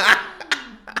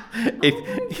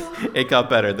 It got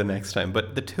better the next time.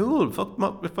 But the Tool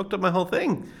fucked up my whole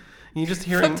thing. You just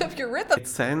hearing... Fucked up your rhythm. It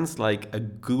sounds like a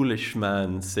ghoulish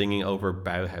man singing over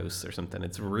Bauhaus or something.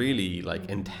 It's really like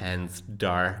intense,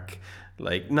 dark,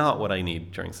 like not what I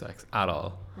need during sex at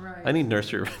all. Right. I need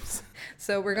nursery rhymes.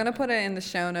 So we're gonna put it in the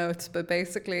show notes, but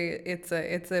basically it's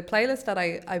a playlist that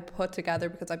I put together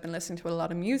because I've been listening to a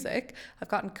lot of music. I've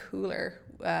gotten cooler,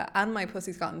 and my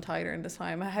pussy's gotten tighter in this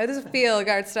time. How does it feel,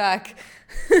 Garth Stack?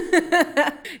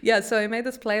 Yeah, so I made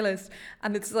this playlist,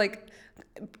 and it's like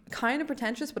kind of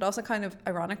pretentious, but also kind of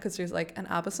ironic because there's like an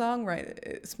ABBA song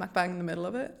right smack bang in the middle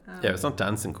of it. Yeah, it's not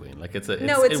Dancing Queen. Like it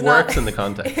not, works in the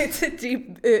context. It's a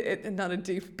deep, not a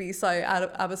deep B-side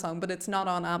ABBA song, but it's not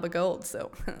on ABBA Gold. So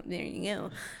there you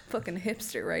go, fucking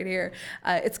hipster right here.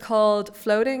 It's called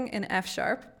Floating in F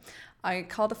Sharp. I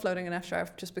called it Floating in F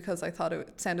Sharp just because I thought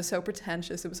it sounded so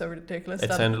pretentious. It was so ridiculous.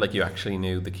 It sounded like you actually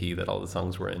knew the key that all the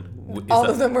songs were in. All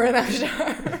of them were in F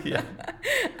Sharp. Yeah.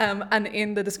 And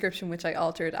in the description, which I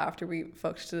altered after we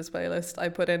fucked to this playlist, I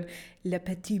put in Le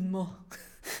Petit Mot.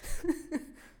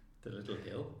 The little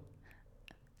hill?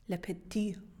 Le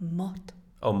Petit Mot.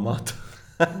 Oh, mot.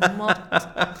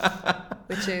 Mot.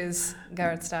 Which is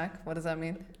Garrett Stack. What does that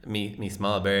mean? Me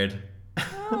small bird.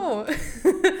 Oh.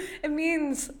 It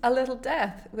means a little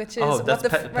death, which is Oh, what that's the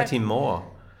petit mot.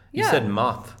 You Yeah. said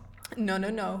moth.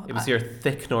 No. It was your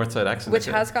thick north side accent. Which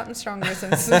okay. has gotten stronger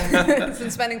since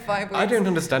since spending 5 weeks. I don't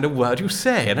understand a word you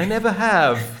say, and I never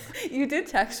have. You did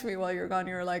text me while you were gone.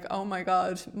 You were like, "Oh my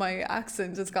god, my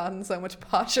accent has gotten so much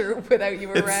posher without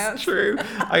you around." It's true.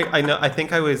 I know. I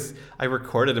think I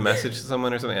recorded a message to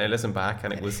someone or something. I listened back,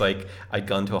 and it was like I'd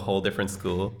gone to a whole different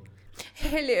school.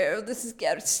 Hello, this is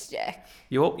Gertrude.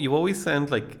 You always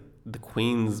sound like the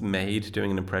Queen's maid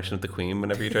doing an impression of the Queen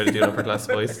whenever you try to do an upper class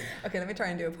voice. Okay, let me try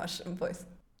and do a posh voice.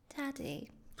 Daddy,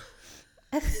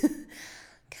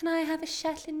 can I have a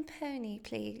Shetland pony,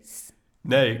 please?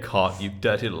 No, you can't, you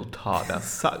dirty little tart. Now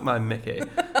suck my Mickey.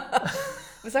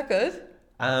 Was that good?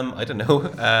 I don't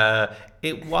know.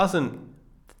 It wasn't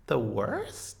the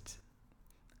worst.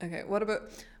 Okay, what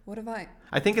have I?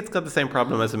 I think it's got the same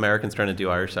problem as Americans trying to do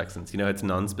Irish accents. You know, it's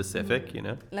non-specific, you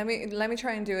know? Let me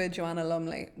try and do a Joanna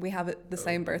Lumley. We have the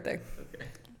same birthday. Okay.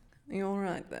 Are you all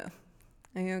right there?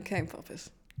 Are you okay, Puppet?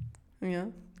 Yeah.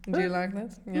 Do you like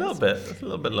that? A little bit. It's a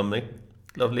little bit lovely.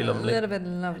 Lovely. A little bit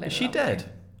lovely. Is she lovely.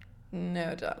 dead?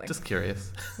 No, darling. Just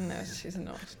curious. No, she's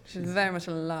not. She's very much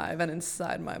alive and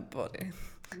inside my body.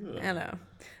 Hello.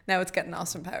 Now it's getting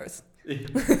Austin Powers.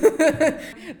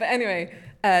 But anyway,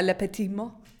 Le Petit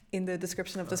Mot in the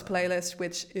description of this playlist,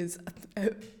 which is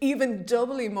even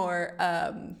doubly more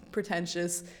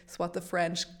pretentious. It's what the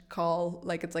French call,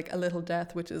 like, it's like a little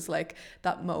death, which is like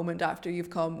that moment after you've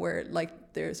come where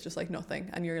like there's just like nothing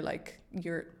and you're like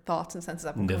your thoughts and senses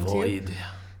haven't come to you.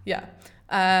 Yeah.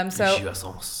 So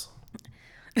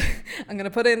I'm gonna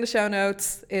put it in the show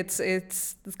notes.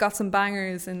 It's got some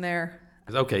bangers in there.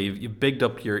 Okay, you've bigged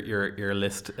up your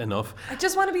list enough. I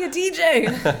just want to be a DJ.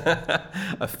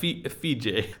 a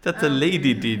Fiji. That's a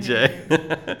lady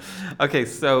DJ. Okay,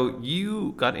 so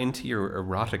you got into your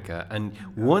erotica, and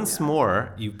once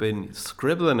more you've been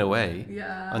scribbling away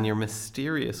on your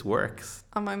mysterious works.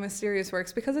 On my mysterious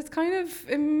works, because it's kind of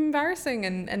embarrassing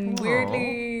and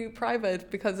weirdly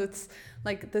private, because it's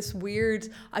like this weird.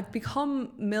 I've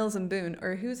become Mills and Boone,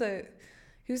 or who's an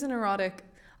erotic.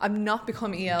 I'm not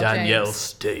becoming E.L. Danielle James.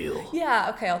 Steele.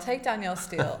 Yeah, okay, I'll take Danielle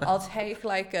Steele. I'll take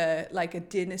like a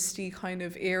dynasty kind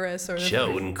of era sort of.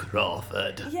 Joan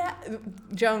Crawford. Yeah,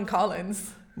 Joan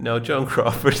Collins. No, Joan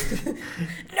Crawford.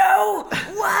 No,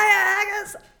 why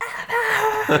Angus?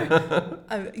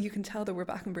 You can tell that we're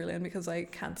back in Berlin because I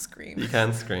can't scream. You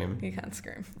can scream. You can't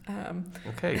scream.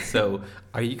 Okay, so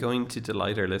are you going to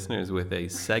delight our listeners with a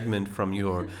segment from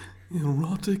your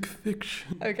erotic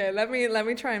fiction? Okay, let me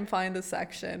try and find a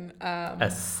section.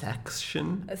 A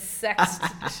section? A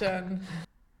section.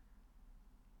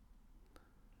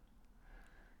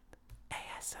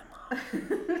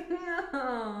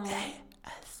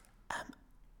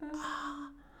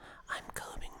 I'm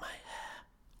combing my hair.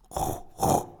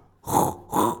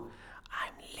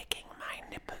 I'm licking my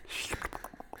nipples.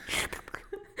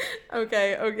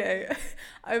 Okay.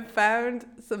 I've found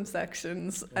some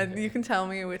sections, and you can tell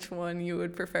me which one you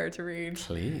would prefer to read.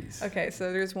 Please. Okay,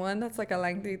 so there's one that's like a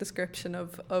lengthy description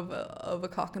of a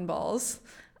cock and balls.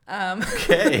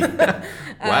 Okay.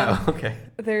 Wow. Okay.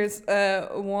 There's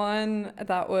one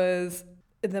that was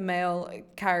the male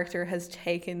character has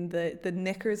taken the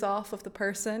knickers off of the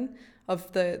person,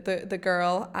 of the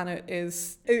girl, and it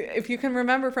is, if you can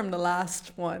remember from the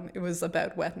last one, it was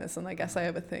about wetness, and I guess I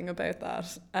have a thing about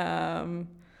that.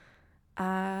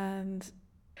 And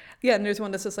yeah, and there's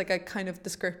one that's just like a kind of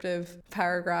descriptive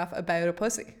paragraph about a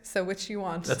pussy. So which do you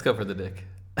want? Let's go for the dick.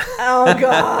 Oh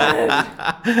God!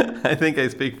 I think I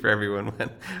speak for everyone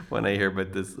when I hear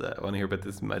about this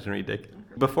imaginary dick.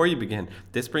 Before you begin,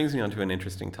 this brings me on to an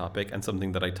interesting topic and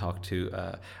something that I talked to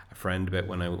a friend about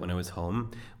when I was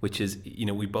home, which is, you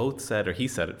know, we both said, or he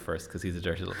said it first because he's a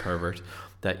dirty little pervert,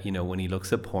 that, you know, when he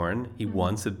looks at porn, he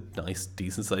wants a nice,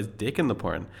 decent sized dick in the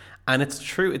porn. And it's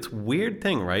true. It's a weird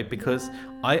thing, right? Because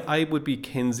I would be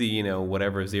Kinsey, you know,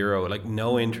 whatever, zero, like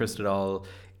no interest at all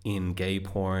in gay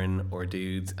porn or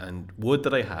dudes, and would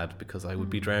that I had, because I would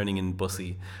be drowning in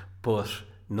bussy, but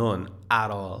none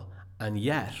at all. And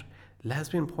yet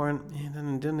lesbian porn,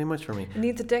 didn't do much for me. It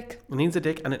needs a dick. It needs a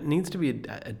dick, and it needs to be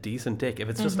a decent dick. If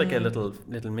it's just like a little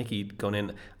Mickey going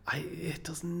in, it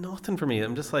does nothing for me.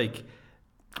 I'm just like,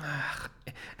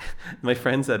 my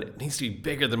friend said it needs to be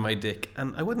bigger than my dick,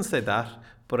 and I wouldn't say that,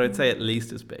 but I'd say at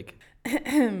least as big.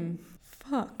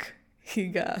 Fuck, he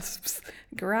gasps,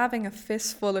 grabbing a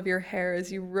fistful of your hair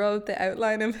as you rub the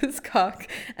outline of his cock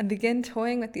and begin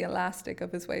toying with the elastic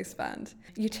of his waistband.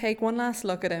 You take one last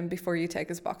look at him before you take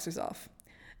his boxers off.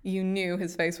 You knew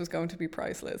his face was going to be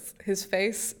priceless. His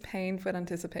face pained with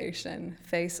anticipation,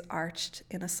 face arched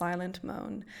in a silent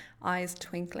moan, eyes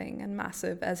twinkling and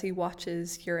massive as he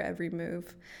watches your every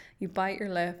move. You bite your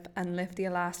lip and lift the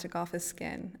elastic off his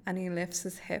skin, and he lifts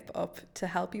his hip up to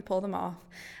help you pull them off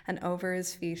and over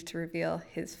his feet to reveal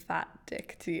his fat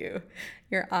dick to you.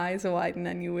 Your eyes widen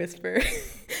and you whisper,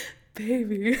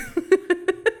 baby.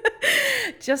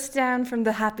 Just down from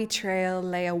the happy trail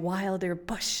lay a wilder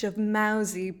bush of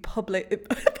mousy pubic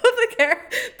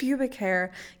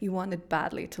hair you wanted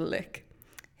badly to lick.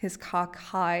 His cock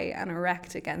high and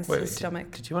erect against his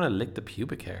stomach. Did you want to lick the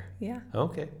pubic hair? Yeah.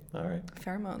 Okay, all right.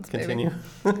 Pheromones, Continue.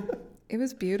 baby. It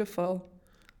was beautiful.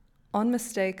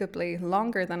 Unmistakably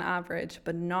longer than average,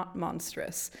 but not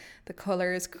monstrous. The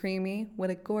colour is creamy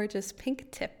with a gorgeous pink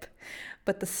tip.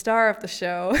 But the star of the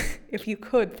show, if you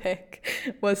could pick,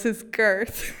 was his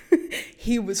girth.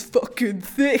 He was fucking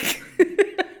thick.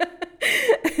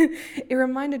 It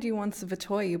reminded you once of a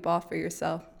toy you bought for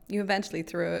yourself. You eventually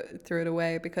threw it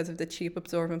away because of the cheap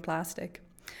absorbent plastic.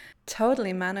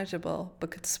 Totally manageable,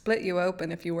 but could split you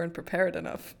open if you weren't prepared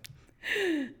enough.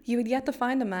 You had yet to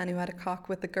find a man who had a cock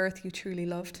with the girth you truly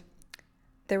loved.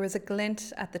 There was a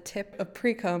glint at the tip of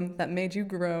pre-cum that made you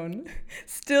groan,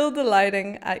 still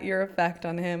delighting at your effect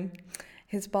on him.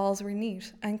 His balls were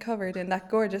neat and covered in that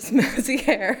gorgeous mousy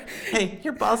hair. Hey,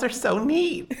 your balls are so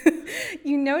neat.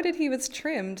 You noted he was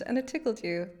trimmed and it tickled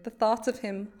you. The thoughts of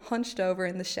him hunched over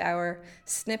in the shower,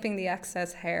 snipping the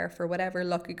excess hair for whatever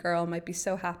lucky girl might be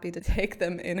so happy to take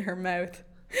them in her mouth.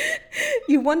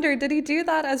 You wondered, did he do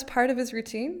that as part of his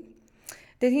routine?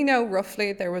 Did he know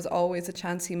roughly there was always a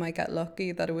chance he might get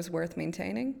lucky, that it was worth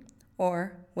maintaining?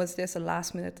 Or was this a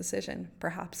last-minute decision,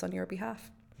 perhaps on your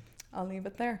behalf? I'll leave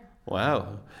it there.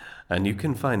 Wow. And you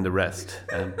can find the rest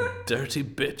at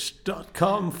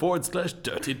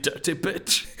dirtybitch.com/dirty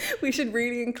bitch. We should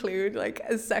really include like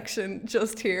a section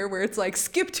just here where it's like,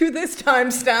 skip to this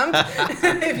timestamp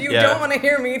if you don't want to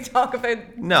hear me talk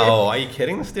about... No, are you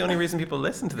kidding? That's the only reason people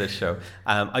listen to this show.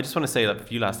 I just want to say a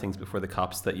few last things before the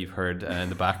cops that you've heard in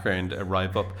the background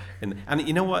arrive up. And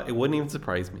you know what? It wouldn't even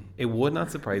surprise me. It would not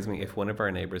surprise me if one of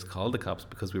our neighbours called the cops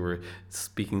because we were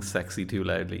speaking sexy too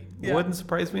loudly. It wouldn't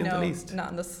surprise me in the least.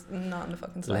 Not in the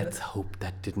fucking slightest. Let's hope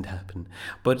that didn't happen.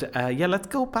 But let's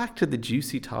go back to the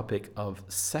juicy topic of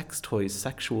sex toys,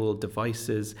 sexual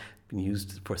devices been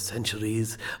used for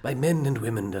centuries by men and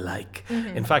women alike.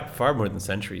 Mm-hmm. In fact, far more than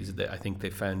centuries. I think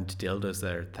they found dildos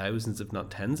that are thousands, if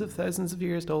not tens of thousands of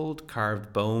years old,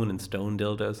 carved bone and stone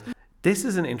dildos. This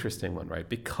is an interesting one, right?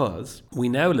 Because we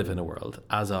now live in a world,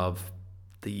 as of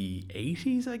the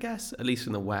 80s, I guess, at least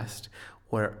in the West,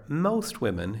 where most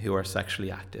women who are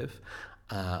sexually active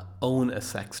own a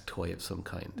sex toy of some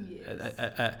kind.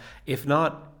 Yes. If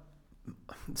not,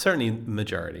 certainly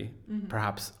majority,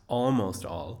 perhaps almost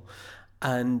all.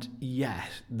 And yet,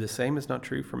 the same is not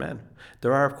true for men.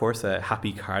 There are, of course, a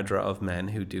happy cadre of men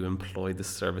who do employ the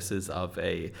services of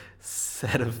a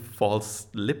set of false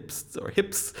lips or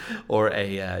hips or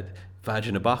a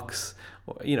vagina box,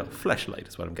 or, fleshlight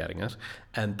is what I'm getting at.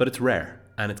 But it's rare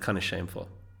and it's kind of shameful.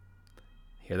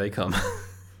 Here they come.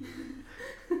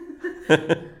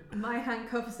 My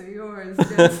handcuffs are yours.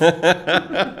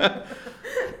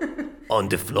 On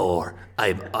the floor,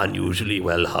 I'm unusually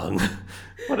well hung.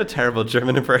 What a terrible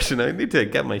German impression. I need to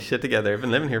get my shit together. I've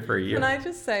been living here for a year. Can I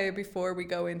just say, before we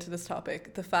go into this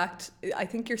topic, I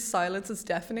think your silence is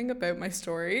deafening about my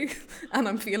story, and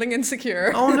I'm feeling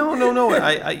insecure. Oh,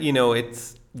 no.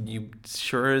 It's, you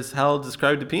sure as hell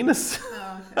described a penis.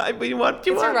 Oh, okay. I mean, what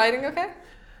do you want? Is your writing okay?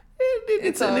 It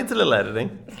needs a little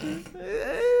editing.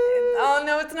 Oh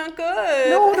no, it's not good.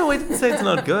 No, I didn't say it's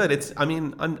not good.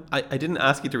 I didn't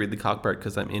ask you to read the cock part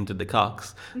because I'm into the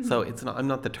cocks, so I'm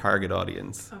not the target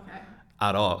audience. Okay.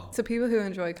 At all. So people who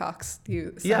enjoy cocks,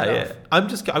 you yeah. I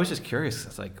was just curious.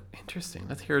 It's like, interesting.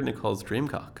 Let's hear Nicole's dream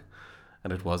cock,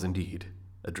 and it was indeed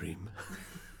a dream.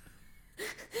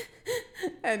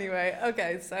 Anyway,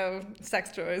 okay, so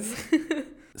sex toys.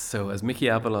 So as Mickey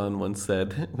Avalon once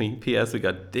said, we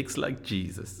got dicks like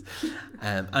Jesus.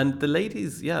 And the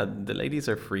ladies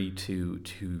are free to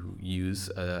use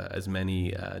as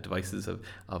many devices of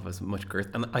as much girth.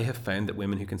 And I have found that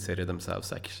women who consider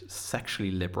themselves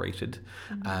sexually liberated,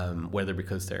 whether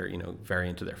because they're very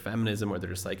into their feminism or they're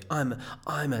just like,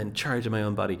 I'm in charge of my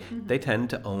own body, they tend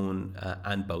to own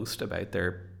and boast about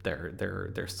their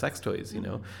sex toys.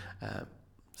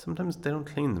 Sometimes they don't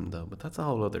clean them though, but that's a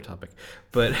whole other topic.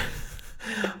 But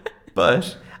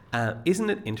isn't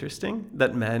it interesting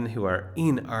that men who are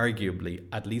inarguably,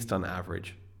 at least on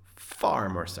average, far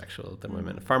more sexual than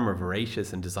women, far more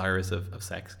voracious and desirous of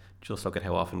sex. Just look at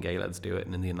how often gay lads do it,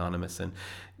 and in the anonymous and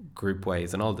group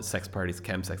ways and all the sex parties,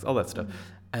 chemsex, all that stuff.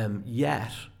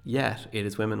 Yet it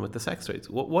is women with the sex toys.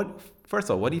 First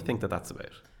of all, what do you think that's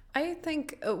about? I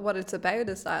think what it's about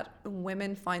is that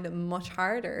women find it much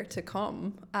harder to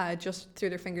come just through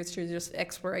their fingers, through just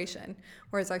exploration.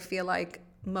 Whereas I feel like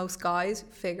most guys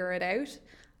figure it out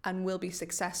and will be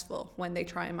successful when they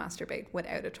try and masturbate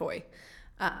without a toy.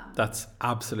 That's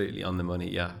absolutely on the money,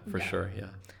 yeah, for sure, yeah.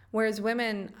 Whereas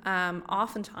women,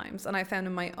 oftentimes, and I found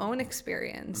in my own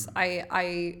experience,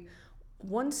 I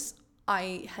once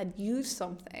I had used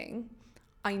something,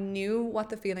 I knew what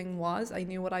the feeling was, I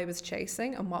knew what I was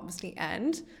chasing and what was the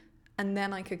end, and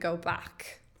then I could go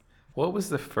back. What was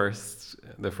the first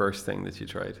thing that you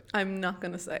tried? I'm not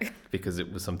going to say. Because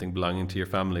it was something belonging to your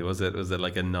family, was it? Was it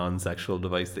like a non-sexual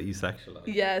device that you sexualized?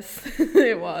 Yes,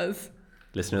 it was.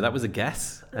 Listener, that was a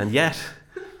guess, and yet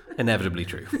inevitably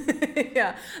true.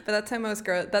 Yeah, but that's how most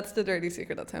girls, that's the dirty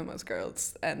secret, that's how most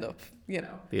girls end up, you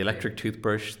know. The electric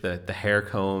toothbrush, the hair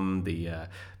comb, the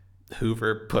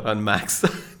Hoover put on max.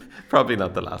 Probably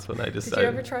not the last one. Did you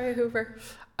ever try a Hoover?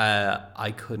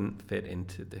 I couldn't fit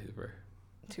into the Hoover.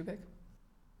 Too big?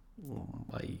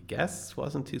 I guess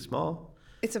wasn't too small.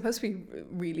 It's supposed to be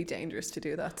really dangerous to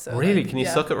do that. So really? Can you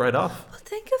suck it right off? Well,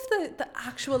 think of the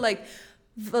actual like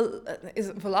is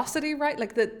it velocity, right?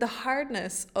 Like the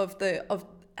hardness of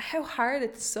how hard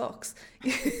it sucks.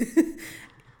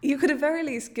 You could at very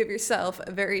least give yourself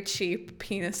a very cheap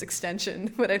penis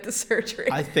extension without the surgery.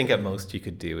 I think at most you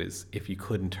could do is, if you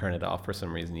couldn't turn it off for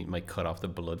some reason, you might cut off the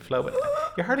blood flow. But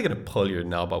you're hardly going to pull your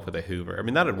knob off with a Hoover. I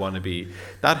mean,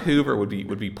 that Hoover would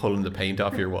be pulling the paint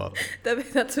off your wall.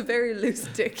 That's a very loose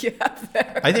dick you have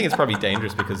there. I think it's probably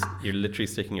dangerous because you're literally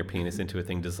sticking your penis into a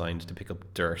thing designed to pick up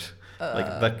dirt.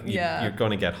 You're going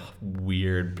to get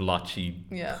weird, blotchy,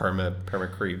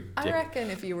 perma-creep dick. I reckon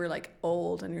if you were like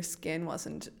old and your skin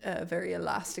wasn't very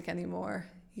elastic anymore,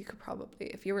 you could probably,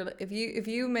 if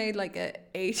you made like a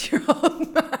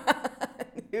 8-year-old man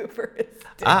Hoover his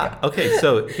dick. Okay,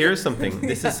 so here's something.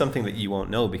 This is something that you won't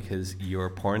know because your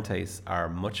porn tastes are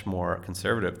much more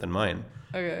conservative than mine.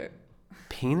 Okay.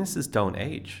 Penises don't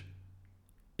age.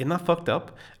 Isn't that fucked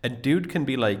up? A dude can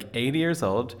be like 80 years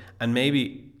old and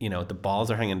maybe, the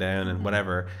balls are hanging down and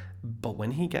whatever, but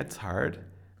when he gets hard,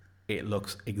 it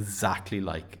looks exactly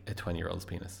like a 20-year-old's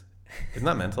penis. Isn't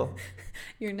that mental?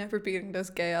 You're never beating those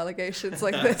gay allegations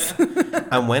like this.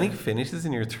 And when he finishes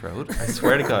in your throat, I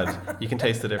swear to God, you can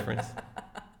taste the difference.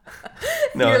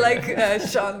 No. You're like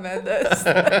Shawn Mendes.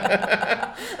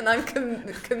 And I'm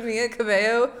Camila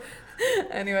Cabello.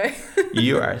 Anyway.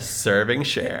 You are serving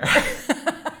Cher.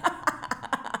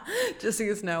 Just so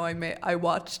you know, I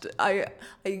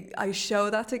show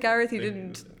that to Gareth. He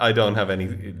didn't. I don't have any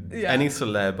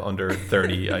celeb under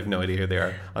 30. I have no idea who they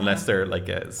are unless they're like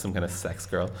some kind of sex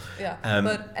girl. Yeah.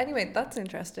 But anyway, that's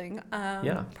interesting.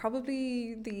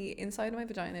 Probably the inside of my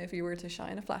vagina, if you were to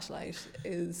shine a flashlight,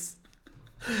 is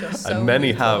just so. And many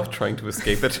beautiful. have trying to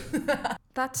escape it.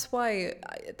 That's why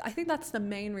I think that's the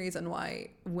main reason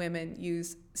why women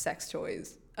use sex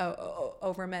toys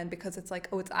over men, because it's like,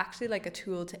 it's actually like a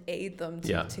tool to aid them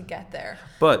to get there.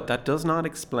 But that does not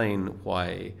explain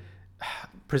why,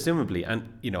 presumably, and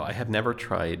I have never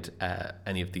tried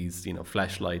any of these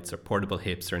fleshlights or portable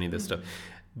hips or any of this stuff,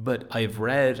 but I've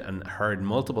read and heard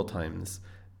multiple times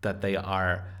that they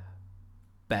are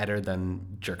better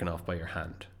than jerking off by your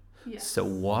hand. Yes. So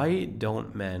why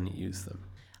don't men use them?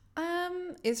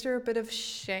 Is there a bit of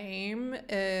shame?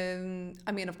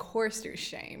 I mean, of course there's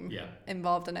shame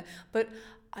involved in it. But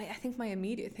I think my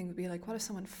immediate thing would be like, what if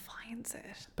someone finds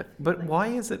it? But why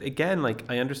is it, again, like,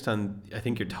 I understand, I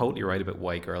think you're totally right about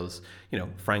why girls,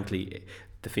 frankly,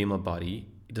 the female body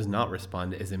does not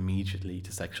respond as immediately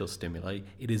to sexual stimuli.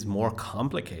 It is more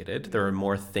complicated. There are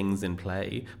more things in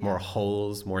play, more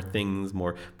holes, more things,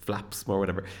 more flaps, more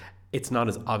whatever. It's not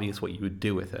as obvious what you would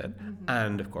do with it. Mm-hmm.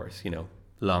 And of course,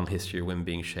 long history of women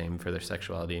being shamed for their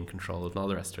sexuality and controlled and all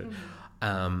the rest of it.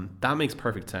 That makes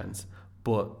perfect sense.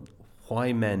 But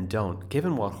why men don't,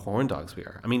 given what horn dogs we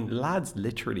are? I mean, lads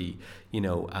literally,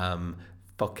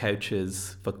 fuck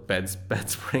couches, fuck bed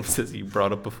springs, as you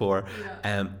brought up before.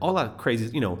 All that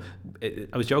crazy,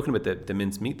 I was joking about the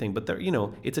mince meat thing, but there,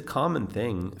 it's a common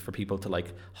thing for people to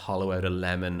like hollow out a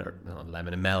lemon, or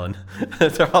a melon.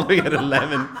 They're hollowing out a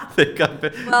lemon.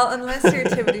 Well, unless you're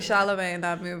Timothée Chalamet in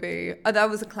that movie. That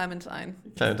was a clementine.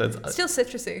 Clementine's still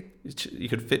citrusy. You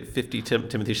could fit 50 Timothée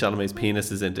Chalamet's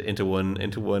penises into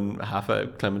one half a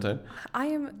clementine. I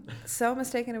am so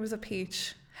mistaken. It was a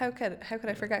peach. How could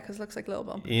I forget? Because it looks like Lil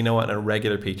Bump. You know what? A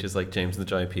regular peach is like James and the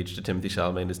Giant Peach to Timothy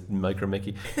Chalamet and his micro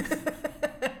Mickey.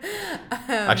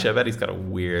 Actually, I bet he's got a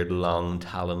weird, long,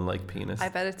 talon-like penis. I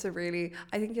bet it's I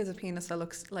think he has a penis that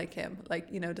looks like him.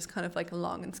 Like, you know, just kind of like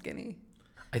long and skinny.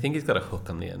 I think he's got a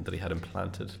hook on the end that he had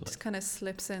implanted. Just kind of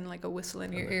slips in like a whistle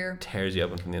in your ear. Tears you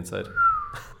open from the inside.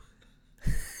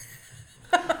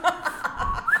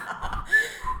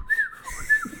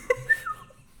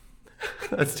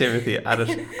 That's Timothy. Add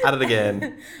it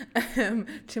again.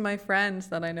 To my friends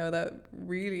that I know that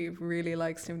really, really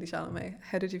likes Timothy Chalamet.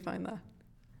 How did you find that?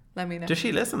 Let me know. Does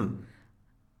she listen?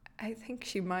 I think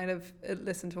she might have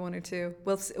listened to one or two.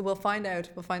 We'll find out.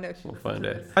 We'll find out.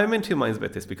 I'm in two minds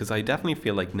about this because I definitely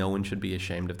feel like no one should be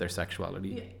ashamed of their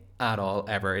sexuality at all,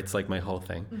 ever. It's like my whole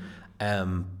thing.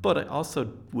 But I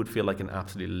also would feel like an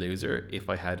absolute loser if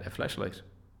I had a fleshlight.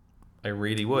 I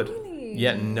really would. Really?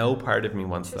 Yeah, no part of me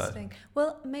wants that. Interesting.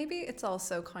 Well, maybe it's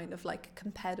also kind of like a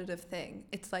competitive thing.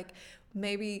 It's like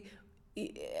maybe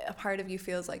a part of you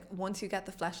feels like once you get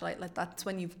the fleshlight, like that's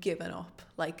when you've given up,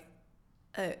 like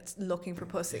looking for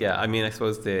pussy. Yeah, I mean, I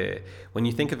suppose when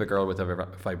you think of a girl with a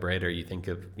vibrator, you think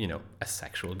of, you know, a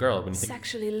sexual girl. When you think,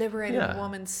 sexually liberated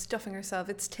woman stuffing herself,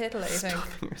 it's titillating.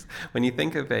 When you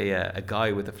think of a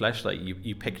guy with a fleshlight,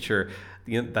 you picture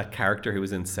that character who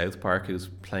was in South Park who's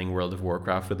playing World of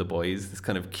Warcraft with the boys, this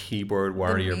kind of keyboard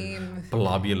warrior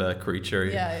blobula creature,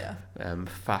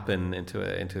 fapping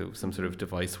into some sort of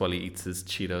device while he eats his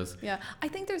Cheetos. Yeah, I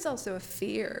think there's also a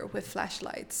fear with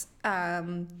fleshlights.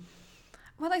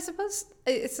 Well, I suppose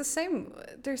it's the same.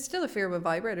 There's still a fear with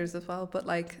vibrators as well, but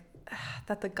like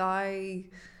that the guy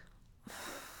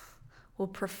will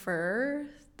prefer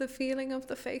the feeling of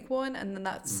the fake one, and then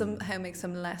that somehow makes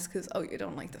him less because you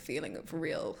don't like the feeling of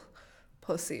real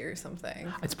pussy or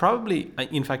something. It's probably,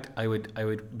 in fact, I would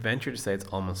venture to say it's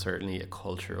almost certainly a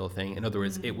cultural thing. In other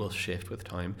words, it will shift with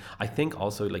time. I think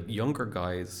also like younger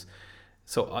guys.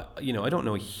 So, I don't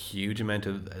know a huge amount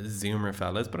of Zoomer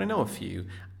fellas, but I know a few.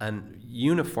 And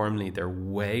uniformly, they're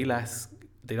way less...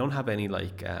 They don't have any,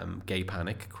 like, gay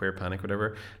panic, queer panic,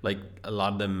 whatever. Like, a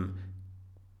lot of them,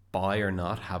 bi or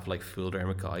not, have, like, fooled around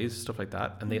with guys, stuff like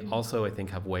that. And they also, I think,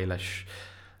 have way less...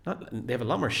 They have a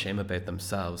lot more shame about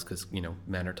themselves because, you know,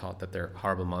 men are taught that they're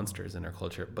horrible monsters in our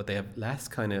culture. But they have less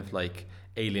kind of, like,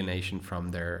 alienation from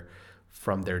their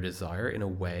desire in a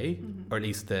way. Or at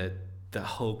least the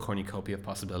whole cornucopia of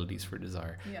possibilities for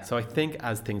desire. Yeah. So I think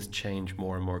as things change,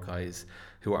 more and more guys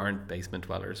who aren't basement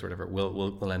dwellers or whatever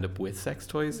will end up with sex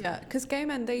toys. Yeah, because gay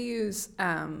men, they use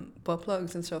butt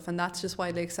plugs and stuff, and that's just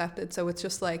widely accepted. So it's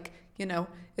just like, you know,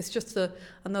 it's just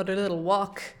another little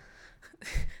walk.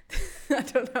 I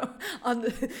don't know,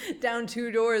 down two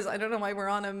doors. I don't know why we're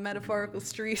on a metaphorical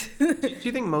street. Do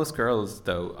you think most girls,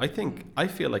 though, I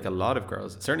feel like a lot of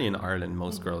girls, certainly in Ireland,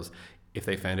 most girls, if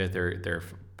they found out their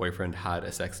boyfriend had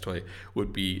a sex toy,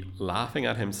 would be laughing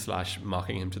at him /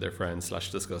 mocking him to their friends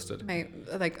 / disgusted. Mate,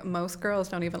 like most girls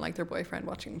don't even like their boyfriend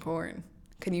watching porn.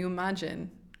 Can you imagine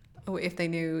if they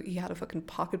knew he had a fucking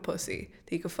pocket pussy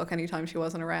that he could fuck anytime she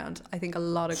wasn't around? I think a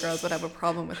lot of girls would have a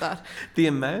problem with that. The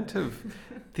amount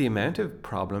of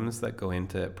problems that go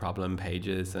into problem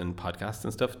pages and podcasts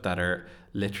and stuff that are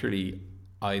literally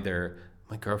either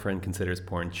my girlfriend considers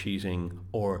porn cheating,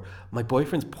 or my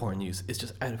boyfriend's porn use is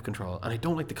just out of control and I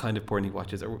don't like the kind of porn he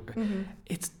watches. Or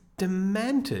it's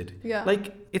demented. Yeah.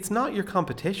 Like, it's not your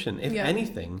competition. If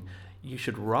anything, you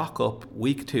should rock up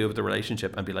week 2 of the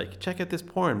relationship and be like, check out this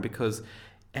porn, because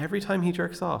every time he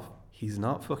jerks off, he's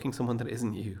not fucking someone that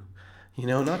isn't you. You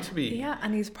know, not to be... Yeah,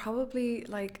 and he's probably,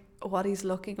 like, what he's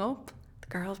looking up, the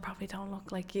girls probably don't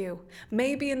look like you.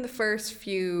 Maybe in the first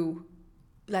few...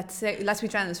 Let's be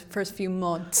honest, first few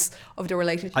months of the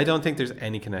relationship. I don't think there's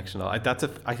any connection at all.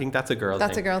 I think that's a girl thing.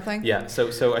 That's a girl thing? Yeah. So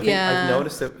I think I've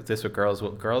noticed that this with girls.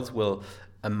 Girls will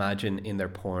imagine in their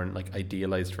porn like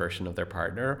idealized version of their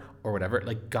partner or whatever.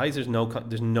 Like guys, there's no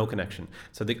connection.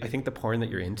 So I think the porn that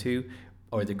you're into,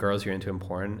 or the girls you're into in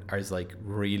porn, is like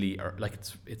really, or like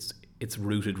it's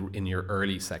rooted in your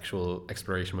early sexual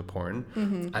exploration with porn,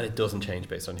 and it doesn't change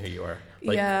based on who you are.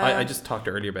 Like I just talked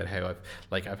earlier about how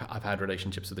I've had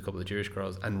relationships with a couple of Jewish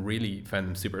girls and really found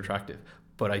them super attractive,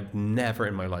 but I never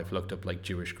in my life looked up like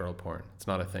Jewish girl porn. It's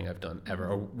not a thing I've done ever,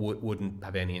 or wouldn't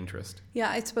have any interest. Yeah,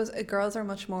 I suppose girls are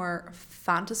much more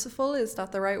fantasiful. Is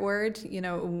that the right word? You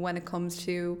know, when it comes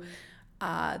to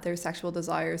their sexual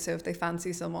desire. So if they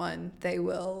fancy someone, they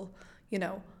will, you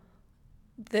know,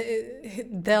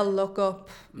 they'll look up,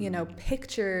 you know,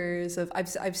 pictures of,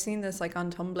 I've seen this like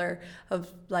on Tumblr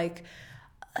of like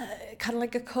kind of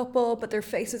like a couple, but their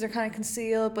faces are kind of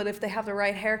concealed. But if they have the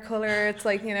right hair color, it's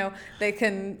like, you know, they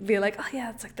can be like, oh yeah,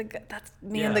 it's like that's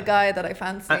me and the guy that I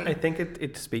fancy. I think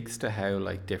it speaks to how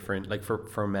like different, like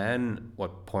for men,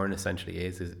 what porn essentially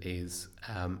is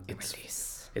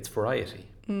it's variety.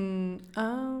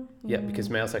 Yeah, because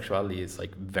male sexuality is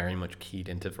like very much keyed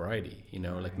into variety. You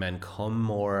know, like men come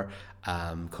more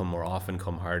often,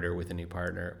 come harder with a new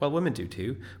partner. Well, women do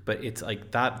too, but it's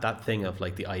like that thing of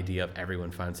like the idea of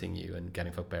everyone fancying you and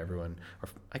getting fucked by everyone. Or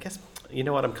I guess, you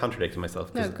know what, I'm contradicting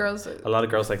myself. No, girls. A lot of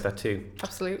girls like that too.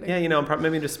 Absolutely. Yeah, you know, I'm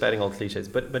maybe just spouting all cliches,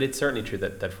 but it's certainly true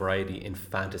that variety in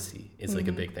fantasy is like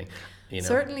a big thing. You know?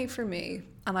 Certainly for me,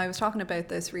 and I was talking about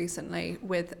this recently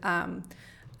with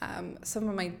some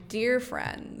of my dear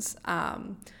friends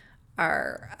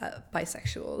are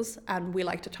bisexuals, and we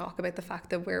like to talk about the fact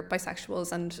that we're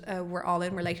bisexuals and we're all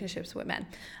in relationships with men,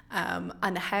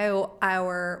 and how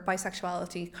our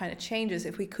bisexuality kind of changes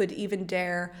if we could even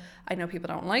dare. I know people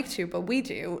don't like to, but we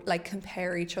do, like,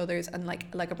 compare each other's and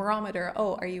like a barometer.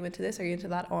 Oh, are you into this? Are you into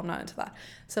that? Oh, I'm not into that.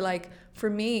 So like for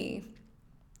me,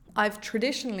 I've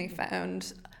traditionally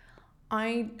found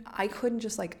I couldn't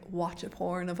just like watch a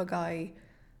porn of a guy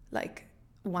like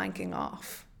wanking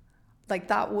off. Like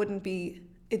that wouldn't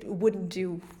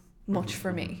do much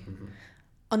for me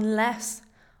unless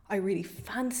I really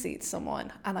fancied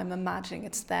someone and I'm imagining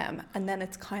it's them, and then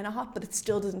it's kind of hot, but it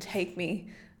still doesn't take me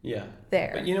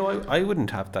there. But you know, I wouldn't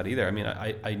have that either. I mean,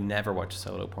 I never watch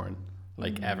solo porn,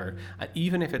 like ever. And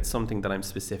even if it's something that I'm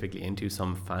specifically into,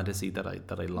 some fantasy that I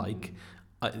like,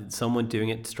 someone doing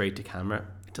it straight to camera,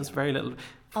 it does very little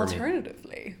for me.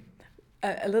 Alternatively,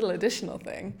 a little additional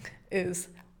thing is,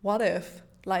 what if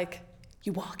like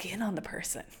you walk in on the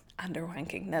person and they're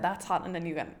wanking? Now that's hot, and then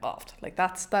you get involved. Like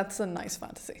that's a nice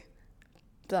fantasy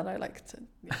that I like to.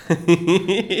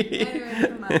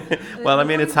 Well, I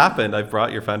mean, it's happened. I've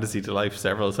brought your fantasy to life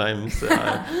several times. So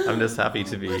I'm just happy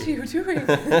to be. What are you doing?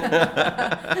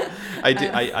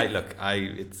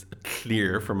 It's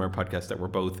clear from our podcast that we're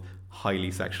both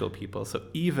highly sexual people. So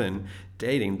even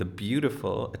dating the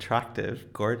beautiful,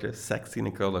 attractive, gorgeous, sexy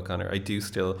Nicole O'Connor, I do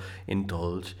still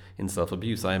indulge in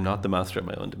self-abuse. I am not the master of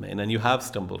my own domain, and you have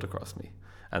stumbled across me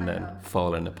and then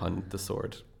fallen upon the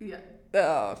sword. Yeah.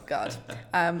 Oh God.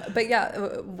 But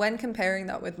yeah, when comparing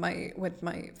that with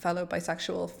my fellow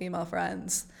bisexual female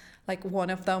friends, like one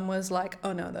of them was like,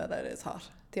 oh no, that is hot.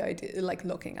 The idea, like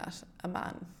looking at a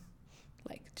man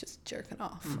like just jerking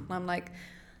off. And I'm like,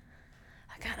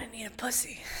 I kind of need a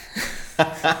pussy.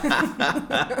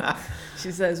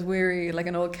 She says, weary, like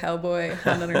an old cowboy,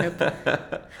 hand on her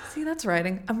hip. See, that's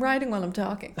writing. I'm writing while I'm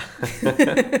talking.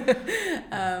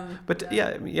 But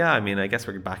yeah, I mean, I guess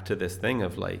we're back to this thing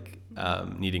of like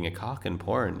needing a cock in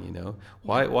porn. You know,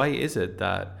 why is it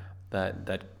that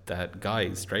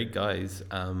guys, straight guys,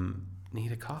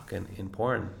 need a cock in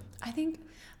porn? I think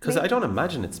because I don't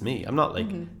imagine it's me. I'm not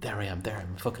like there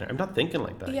I'm fucking her. I'm not thinking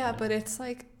like that. Yeah, you know? but it's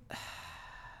like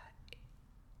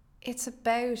it's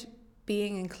about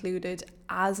being included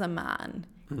as a man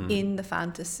in the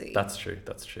fantasy. That's true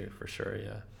for sure.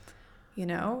 Yeah. You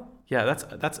know? Yeah,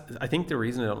 that's. I think the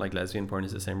reason I don't like lesbian porn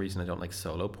is the same reason I don't like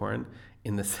solo porn,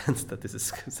 in the sense that this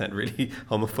is sound really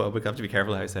homophobic. I have to be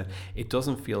careful how I say it. It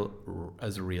doesn't feel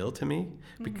as real to me.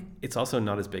 It's also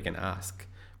not as big an ask,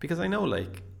 because I know,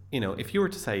 like, you know, if you were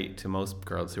to say to most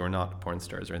girls who are not porn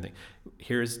stars or anything,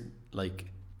 here's like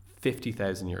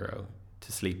 €50,000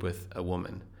 to sleep with a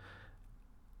woman,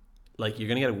 like, you're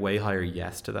going to get a way higher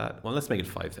yes to that. Well, let's make it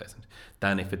 5,000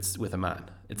 than if it's with a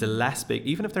man. It's a less big,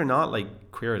 even if they're not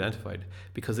like queer identified,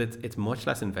 because it's much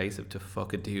less invasive to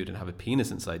fuck a dude and have a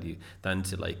penis inside you than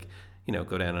to, like, you know,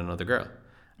 go down on another girl.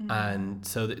 And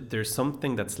so there's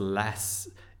something that's less,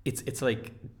 it's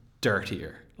like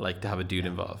dirtier, like, to have a dude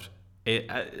involved.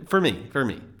 For me.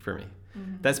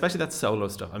 Especially that solo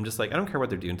stuff. I'm just like, I don't care what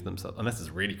they're doing to themselves, unless it's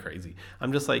really crazy.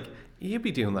 I'm just like, you'd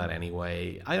be doing that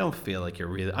anyway. I don't feel like you're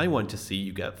really, I want to see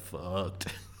you get fucked.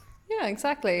 Yeah,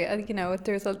 exactly. And you know,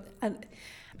 there's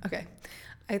okay.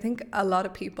 I think a lot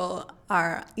of people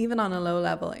are, even on a low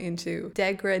level, into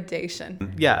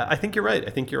degradation. Yeah, I think you're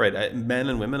right. Men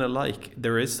and women alike.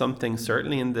 There is something,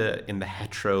 certainly in the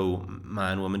hetero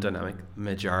man-woman dynamic.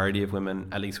 Majority of women,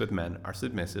 at least with men, are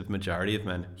submissive. Majority of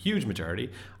men, huge majority,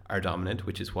 are dominant,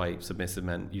 which is why submissive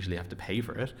men usually have to pay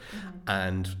for it.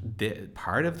 And the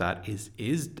part of that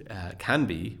can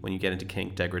be, when you get into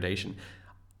kink, degradation.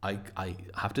 I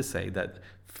have to say that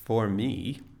for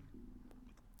me,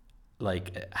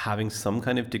 like, having some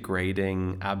kind of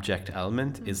degrading abject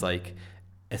element is like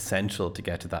essential to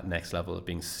get to that next level of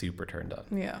being super turned on.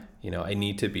 Yeah. You know, I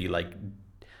need to be like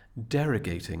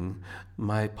derogating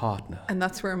my partner. And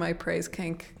that's where my praise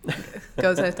kink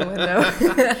goes out the window.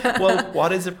 Well,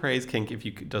 what is a praise kink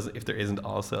if there isn't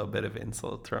also a bit of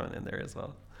insult thrown in there as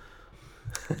well?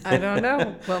 I don't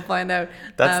know. We'll find out.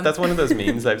 That's one of those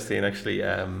memes I've seen actually,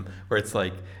 where it's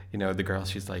like, you know, the girl,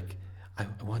 she's like, I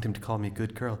want him to call me a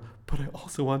good girl, but I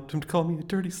also want him to call me a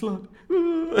dirty slut.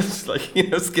 It's like, you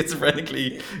know,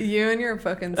 schizophrenically. You and your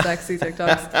fucking sexy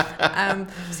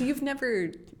TikToks. So you've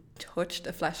never touched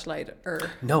a fleshlight or...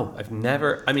 No, I've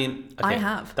never. I mean, okay, I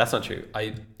have. That's not true.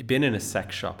 I've been in a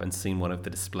sex shop and seen one of the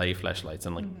display fleshlights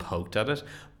and like poked at it,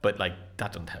 but like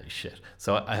that doesn't tell you shit.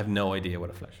 So I have no idea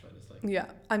what a fleshlight is like. Yeah,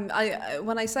 I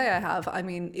when I say I have, I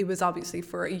mean it was obviously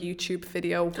for a YouTube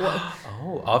video.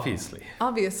 Oh, obviously.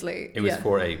 Obviously, It was yeah.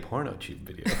 for a porno tube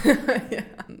video. Yeah.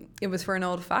 It was for an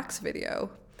old fax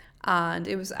video, and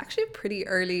it was actually pretty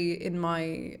early in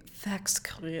my fax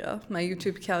career, my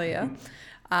YouTube career.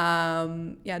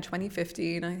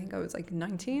 2015. I think I was like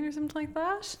 19 or something like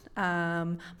that.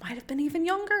 Might have been even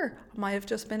younger. Might have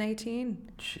just been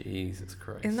 18. Jesus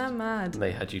Christ. Isn't that mad? And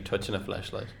they had you touching a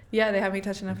fleshlight. Yeah, they had me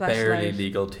touching a flashlight. Barely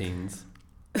legal teens.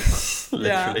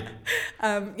 Literally.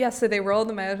 So they rolled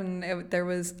them out, and there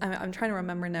was. I'm trying to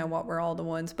remember now what were all the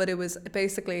ones, but it was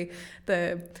basically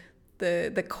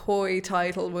the coy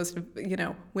title was, you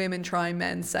know, women try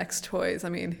men's sex toys. I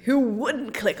mean, who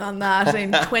wouldn't click on that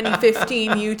in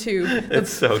 2015 YouTube?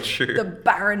 It's so true. The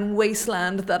barren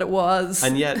wasteland that it was.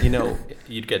 And yet, you know,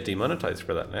 you'd get demonetized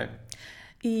for that now.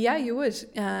 Yeah, you would.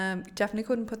 Definitely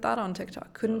couldn't put that on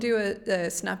TikTok. Couldn't do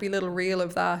a snappy little reel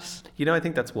of that. You know, I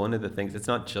think that's one of the things. It's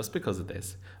not just because of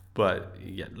this, but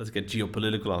yeah, let's get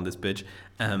geopolitical on this bitch.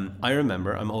 I'm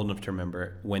old enough to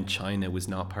remember when China was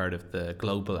not part of the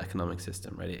global economic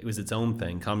system, right? It was its own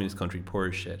thing, communist country, poor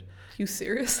as shit. You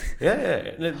serious?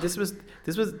 Yeah. No, this was,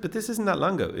 but this isn't that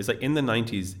long ago. It's like in the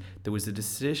 90s, there was a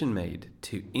decision made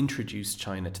to introduce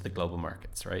China to the global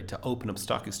markets, right? To open up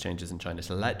stock exchanges in China,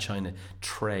 to let China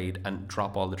trade and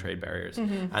drop all the trade barriers.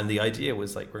 Mm-hmm. And the idea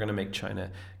was like, we're going to make China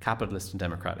capitalist and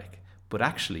democratic. But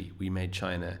actually, we made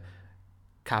China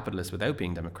capitalist without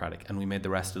being democratic, and we made the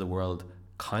rest of the world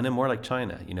kind of more like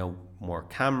China, you know, more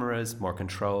cameras, more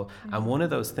control. Mm-hmm. And one of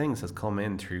those things has come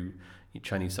in through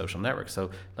Chinese social networks.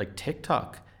 So like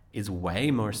TikTok is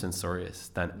way more censorious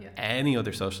than any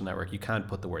other social network. You can't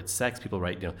put the word sex. People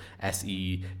write, you know,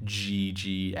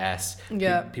 SEGGS.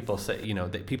 Yeah. People say, you know,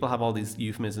 people have all these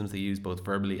euphemisms they use both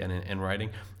verbally and in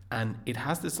writing. And it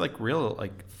has this like real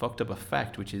like fucked up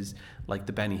effect, which is like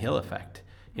the Benny Hill effect.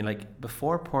 You know, like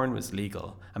before porn was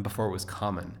legal and before it was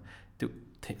common,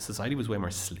 society was way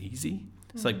more sleazy.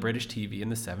 It's like British TV in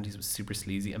the 70s was super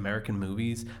sleazy. American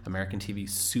movies, American TV,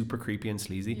 super creepy and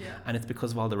sleazy. Yeah. And it's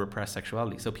because of all the repressed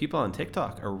sexuality. So people on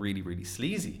TikTok are really, really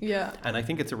sleazy. Yeah. And I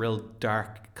think it's a real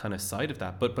dark kind of side of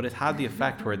that. But it had the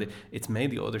effect where it's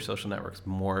made the other social networks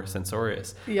more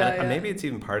censorious. Yeah, and maybe it's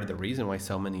even part of the reason why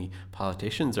so many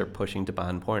politicians are pushing to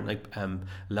ban porn. Like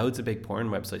loads of big porn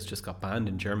websites just got banned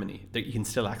in Germany. You can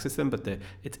still access them, but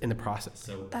it's in the process.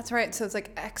 So that's right. So it's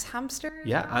like X-Hamster?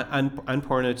 Yeah, and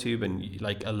PornoTube and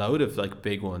like a load of like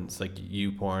big ones like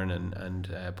YouPorn and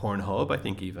Pornhub, I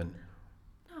think even.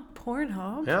 No,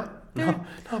 Pornhub. Yeah, no,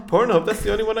 Pornhub. That's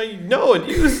the only one I know and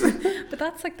use. But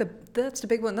that's like that's the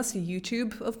big one. That's the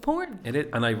YouTube of porn. It is,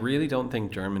 and I really don't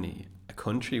think Germany, a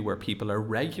country where people are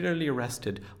regularly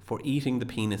arrested for eating the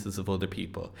penises of other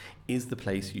people, is the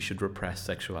place you should repress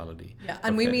sexuality. Yeah,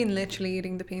 and we mean literally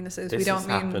eating the penises. This we don't has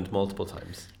mean happened multiple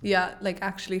times. Yeah, like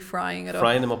actually frying it up.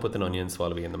 Frying them up with an onion,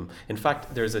 swallowing them. In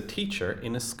fact, there's a teacher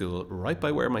in a school right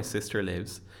by where my sister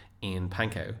lives in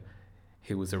Pankow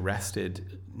who was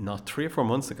arrested not 3 or 4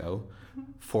 months ago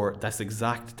for this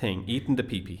exact thing, eating the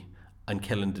pee-pee and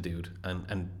killing the dude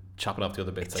and chopping off the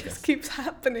other bits, I guess. It just keeps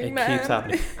happening, man. It keeps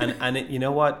happening. And it, you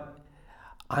know what?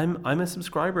 I'm a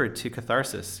subscriber to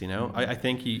catharsis, you know? I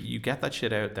think you get that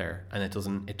shit out there and it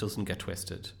doesn't get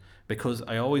twisted. Because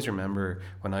I always remember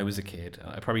when I was a kid,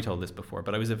 I probably told this before,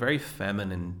 but I was a very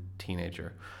feminine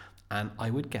teenager. And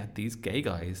I would get these gay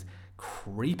guys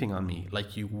creeping on me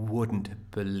like you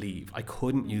wouldn't believe. I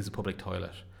couldn't use a public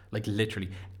toilet. Like literally.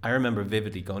 I remember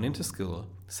vividly going into school,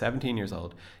 17 years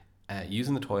old,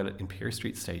 using the toilet in Pearse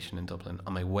Street Station in Dublin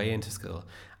on my way into school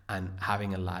and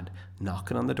having a lad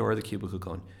knocking on the door of the cubicle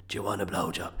going, "Do you want a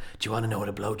blowjob? Do you want to know what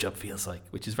a blowjob feels like?"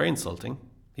 Which is very insulting.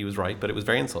 He was right, but it was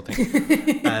very insulting.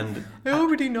 And I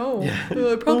already know.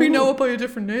 Yeah. I probably know it by a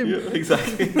different name. Yeah,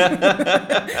 exactly.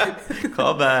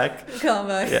 Call back.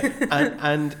 Yeah.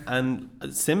 And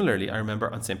similarly, I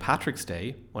remember on St. Patrick's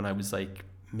Day when I was like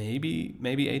maybe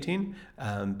 18,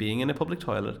 being in a public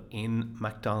toilet in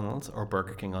McDonald's or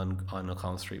Burger King on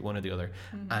O'Connell Street, one or the other,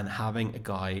 and having a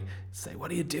guy say,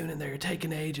 "What are you doing in there? You're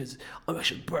taking ages. I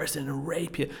should burst in and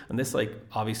rape you." And this like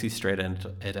obviously straight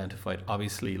identified,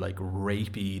 obviously like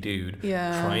rapey dude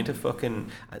trying to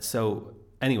fucking so.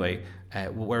 Anyway,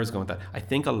 where I was going with that, I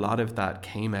think a lot of that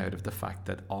came out of the fact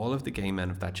that all of the gay men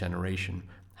of that generation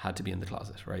had to be in the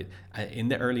closet, right? In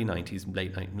the early 90s,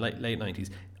 late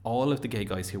 90s, all of the gay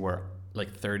guys who were like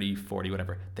 30, 40,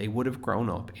 whatever, they would have grown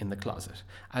up in the closet.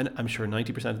 And I'm sure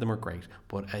 90% of them were great,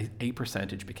 but a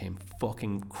percentage became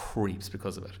fucking creeps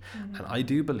because of it. And I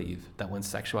do believe that when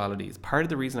sexuality is part of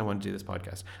the reason I want to do this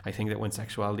podcast, I think that when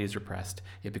sexuality is repressed,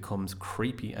 it becomes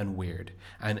creepy and weird.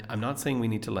 And I'm not saying we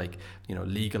need to like, you know,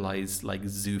 legalize like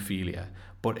zoophilia,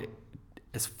 but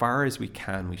as far as we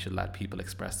can, we should let people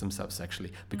express themselves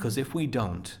sexually, because if we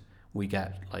don't, we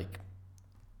get like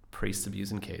priests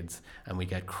abusing kids, and we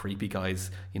get creepy guys,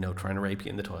 you know, trying to rape you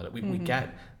in the toilet. We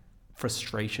get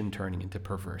frustration turning into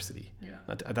perversity.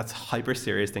 That's a hyper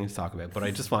serious thing to talk about, but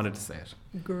I just wanted to say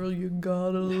it. Girl, you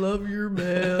gotta love your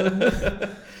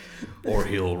man. Or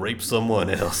he'll rape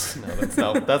someone else.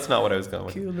 No, that's not what I was going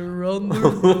with. Killer on the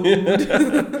road.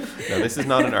 No, this is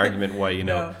not an argument why, you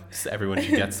know, everyone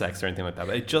should get sex or anything like that.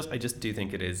 But I just do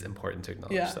think it is important to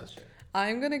acknowledge that.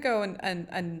 I'm going to go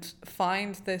and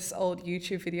find this old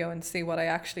YouTube video and see what I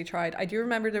actually tried. I do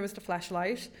remember there was the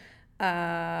flashlight.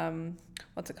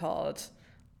 What's it called?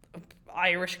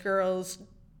 Irish girls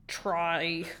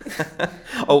try.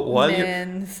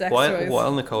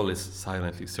 While Nicole is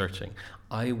silently searching,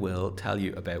 I will tell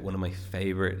you about one of my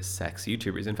favorite sex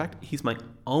YouTubers. In fact, he's my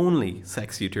only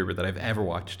sex YouTuber that I've ever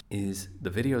watched, is the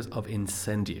videos of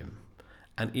Incendium.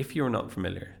 And if you're not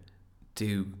familiar,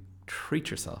 do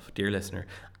treat yourself, dear listener,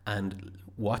 and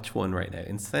watch one right now.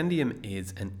 Incendium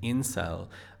is an incel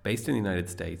based in the United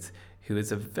States who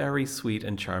is a very sweet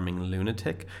and charming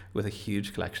lunatic with a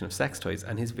huge collection of sex toys,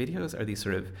 and his videos are these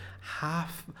sort of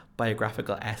half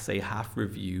biographical essay, half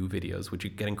review videos, which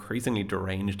get increasingly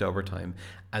deranged over time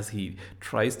as he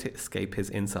tries to escape his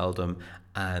inceldom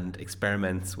and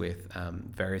experiments with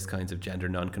various kinds of gender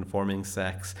non-conforming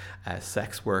sex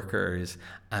workers,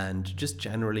 and just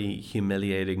generally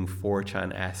humiliating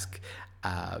 4chan-esque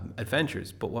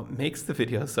adventures. But what makes the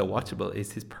video so watchable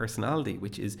is his personality,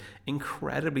 which is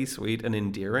incredibly sweet and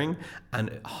endearing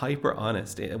and hyper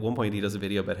honest. At one point he does a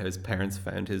video about how his parents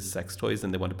found his sex toys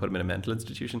and they want to put him in a mental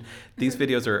institution. These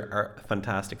videos are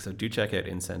fantastic, so do check out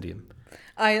Incendium.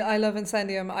 I love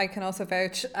Incendium. I can also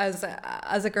vouch as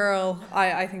a girl.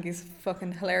 I think he's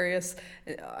fucking hilarious.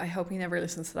 I hope he never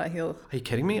listens to that. Are you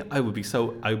kidding me? I would be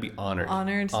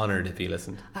honored if he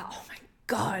listened. Oh my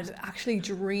God, actually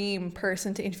dream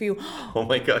person to interview. Oh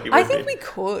my God. I think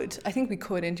we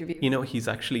could interview. You know, he's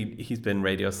been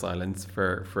radio silence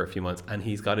for a few months, and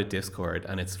he's got a Discord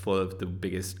and it's full of the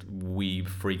biggest weeb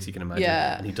freaks you can imagine.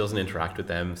 Yeah. And he doesn't interact with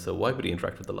them, so why would he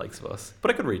interact with the likes of us?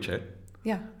 But I could reach out.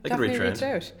 Yeah, definitely reach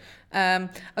out.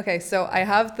 Okay, so I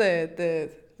have the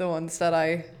ones that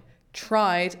I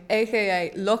tried,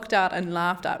 aka looked at and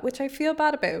laughed at, which I feel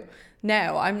bad about.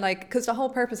 Now I'm like, because the whole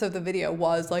purpose of the video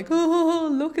was like, oh,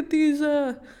 look at these,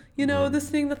 this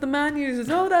thing that the man uses.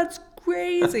 Oh, that's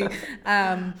crazy.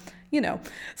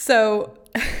 So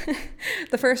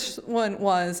the first one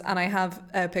was, and I have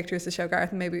pictures to show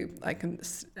Gareth, maybe I can.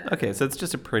 Okay, so it's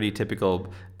just a pretty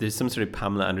typical, there's some sort of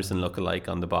Pamela Anderson lookalike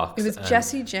on the box. It was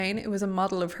Jessie Jane. It was a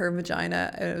model of her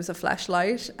vagina. It was a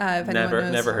flashlight.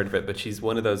 Never heard of it, but she's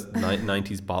one of those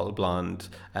 90s bottle blonde,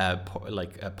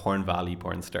 Porn Valley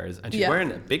porn stars. And she's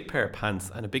wearing a big pair of pants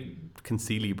and a big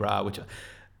concealy bra, which is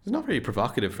not very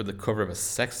provocative for the cover of a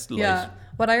sex light. Yeah.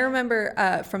 What I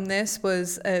remember from this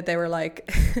was they were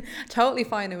like totally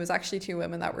fine. It was actually two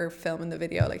women that were filming the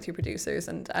video, like two producers,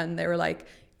 and they were like,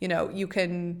 you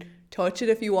can touch it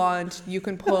if you want. You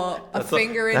can put a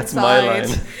finger inside. That's my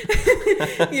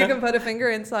line. You can put a finger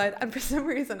inside. And for some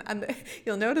reason, and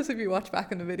you'll notice if you watch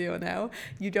back in the video now,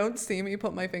 you don't see me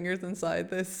put my fingers inside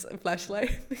this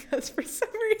fleshlight because for some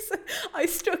reason I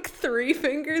stuck 3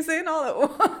 fingers in all at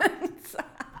once.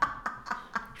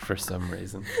 For some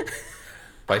reason.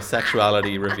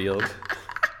 Bisexuality revealed.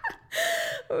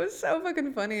 It was so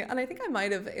fucking funny. And I think in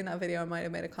that video I might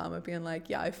have made a comment being like,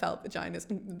 yeah, I felt vaginas.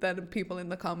 And then people in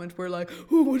the comment were like,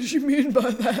 oh, what does she mean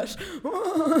by that?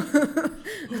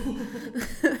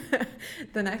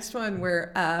 The next one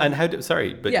were and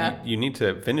you need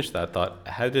to finish that thought.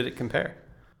 How did it compare?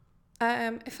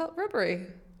 It felt rubbery.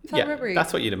 Rubbery.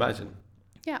 That's what you'd imagine.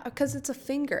 Yeah, because it's a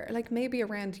finger, like maybe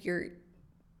around your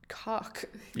cock.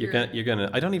 You're gonna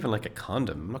I don't even like a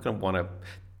condom. I'm not gonna want a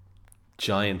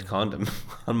giant condom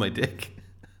on my dick.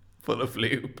 full of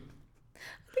lube.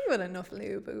 I think with enough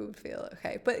lube it would feel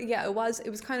okay. But yeah, it was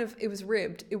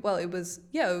ribbed. It was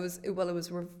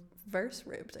reverse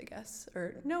ribbed, I guess.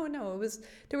 Or no,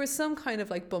 there was some kind of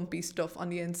like bumpy stuff on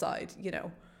the inside, you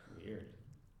know. Weird.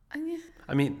 And yeah.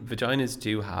 I mean, vaginas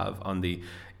do have on the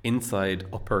inside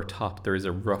upper top, there is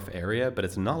a rough area, but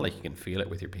it's not like you can feel it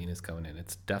with your penis going in.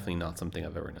 It's definitely not something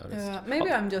I've ever noticed.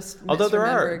 Maybe I'm just although there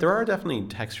misremembering. are definitely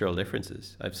textural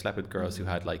differences. I've slept with girls who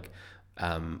had like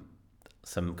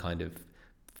some kind of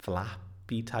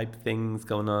flappy type things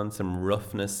going on, some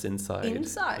roughness inside.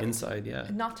 Inside, yeah.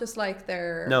 Not just like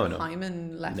their No.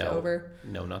 hymen left over.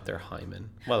 No, not their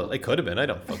hymen. Well, it could have been. I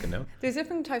don't fucking know. There's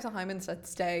different types of hymens that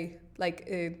stay. Like,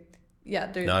 they're...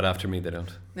 Not after me, they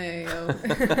don't. There you go.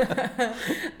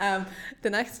 The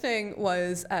next thing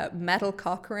was metal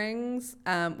cock rings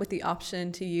with the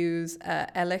option to use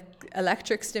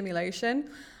electric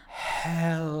stimulation.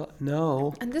 Hell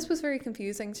no. And this was very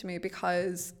confusing to me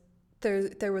because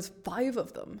there was 5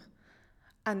 of them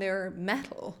and they're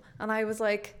metal. And I was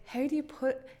like, how do you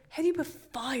put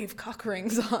 5 cock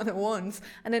rings on at once?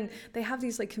 And then they have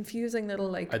these like confusing little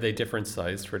like... Are they different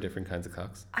sized for different kinds of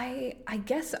cocks? I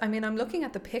guess, I mean, I'm looking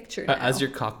at the picture now. As your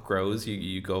cock grows,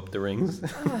 you go up the rings.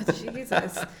 Oh,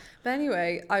 Jesus. But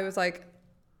anyway, I was like,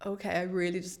 okay, I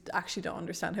really just actually don't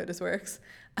understand how this works.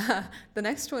 The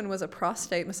next one was a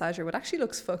prostate massager, which actually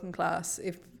looks fucking class.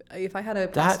 If I had a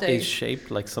prostate... That is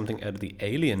shaped like something out of the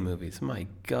Alien movies. My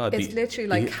God. It's literally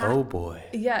like... oh boy.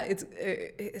 Yeah,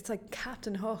 it's like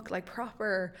Captain Hook, like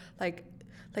proper, like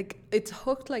it's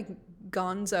hooked like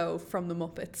Gonzo from the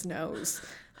Muppets' nose,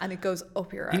 and it goes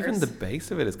up your arse. Even the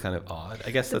base of it is kind of odd.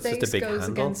 I guess that's just a big handle. The base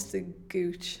goes against the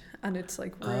gooch, and it's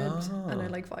like ribbed, and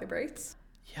it like vibrates.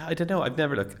 Yeah, I don't know. I've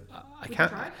never looked. I Would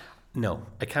can't. you try? No,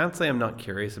 I can't say I'm not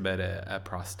curious about a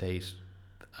prostate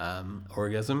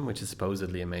orgasm, which is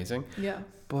supposedly amazing. Yeah.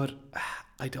 But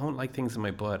I don't like things in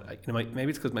my butt. Maybe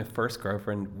it's because my first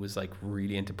girlfriend was like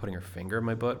really into putting her finger in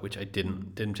my butt, which I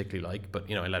didn't particularly like.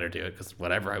 But I let her do it because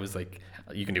whatever. I was like,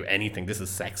 you can do anything. This is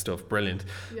sex stuff, brilliant.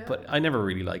 Yeah. But I never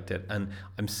really liked it, and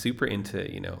I'm super into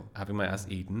having my ass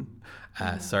eaten.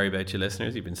 Sorry about you,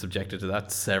 listeners. You've been subjected to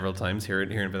that several times,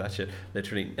 hearing about that shit,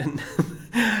 literally.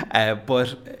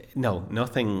 But no,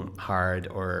 nothing hard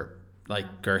or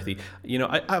like girthy.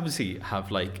 I obviously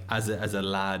have like as a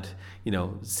lad,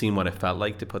 seen what it felt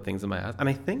like to put things in my ass. And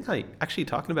I think I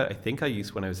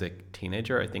used when I was a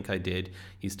teenager, I think I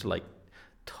used to like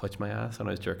touch my ass when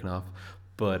I was jerking off.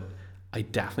 But I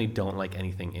definitely don't like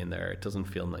anything in there. It doesn't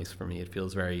feel nice for me. It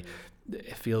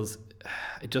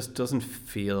just doesn't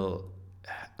feel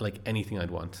like anything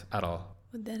I'd want at all.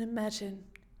 Well, then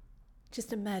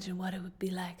just imagine what it would be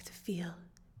like to feel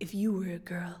if you were a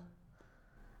girl.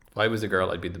 If I was a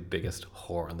girl, I'd be the biggest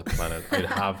whore on the planet.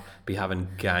 I'd be having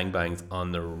gangbangs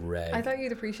on the reg. I thought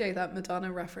you'd appreciate that Madonna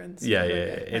reference.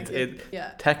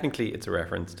 Yeah. Technically, it's a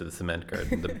reference to The Cement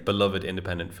Garden, the beloved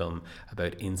independent film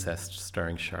about incest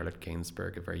starring Charlotte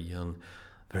Gainsbourg, a very young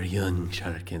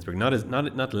Charlotte Gainsbourg.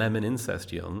 Not lemon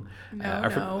incest young.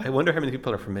 No. I wonder how many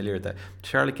people are familiar that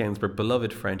Charlotte Gainsbourg,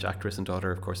 beloved French actress and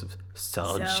daughter, of course, of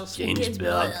Serge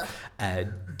Gainsbourg,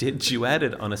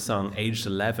 duetted on a song aged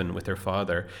 11 with her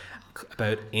father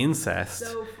about incest.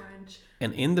 So French.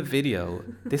 And in the video,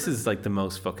 this is like the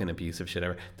most fucking abusive shit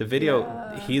ever. The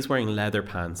video, he's wearing leather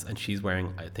pants and she's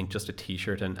wearing, I think, just a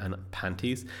t-shirt and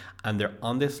panties. And they're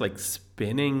on this like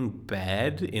spinning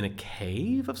bed in a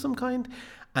cave of some kind.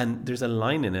 And there's a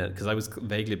line in it, because I was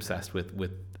vaguely obsessed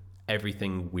with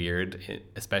everything weird,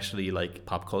 especially like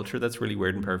pop culture that's really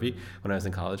weird and pervy when I was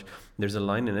in college. There's a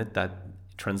line in it that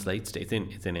translates to,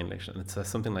 it's in English, and it says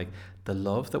something like, the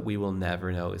love that we will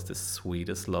never know is the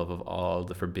sweetest love of all,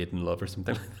 the forbidden love, or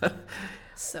something like that.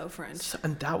 So French.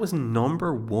 And that was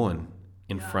number 1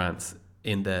 in France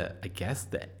in the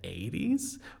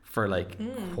 80s for like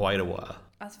quite a while.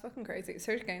 That's fucking crazy.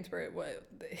 Serge Gainsbourg,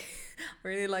 I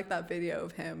really like that video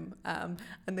of him, and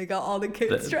they got all the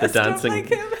kids dressed up like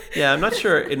him. Yeah, I'm not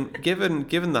sure.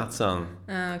 Given that song,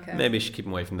 okay. Maybe you should keep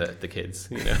him away from the kids.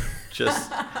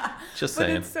 Just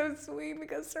saying. But it's so sweet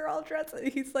because they're all dressed.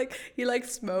 He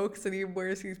smokes and he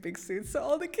wears these big suits. So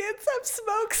all the kids have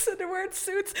smokes and they're wearing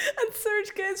suits. And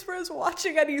Serge Gainsbourg is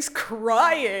watching and he's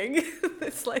crying.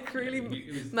 This like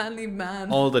really manly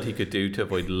man. All that he could do to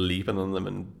avoid leaping on them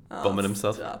and bumming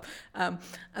himself. Stop. And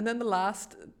then the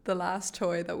last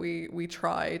toy that we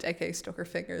tried, aka stuck our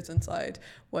fingers inside,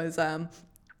 was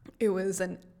it was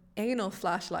an anal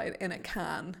flashlight in a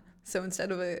can. So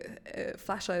instead of a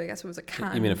flashlight, I guess it was a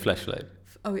can. You mean a flashlight?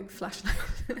 Oh, wait, flashlight.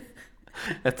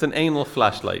 It's an anal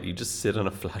flashlight. You just sit on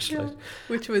a flashlight. Yeah,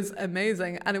 which was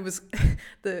amazing. And it was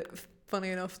the funny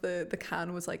enough, the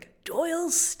can was like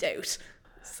Doyle's Stout.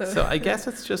 So I guess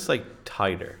it's just like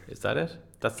tighter. Is that it?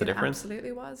 That's the it difference?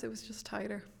 absolutely was. It was just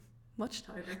tighter. Much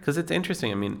tighter. Because it's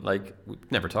interesting. I mean, like,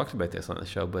 we've never talked about this on the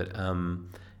show, but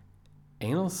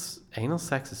anal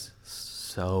sex is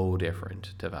so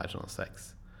different to vaginal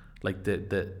sex. Like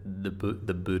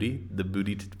the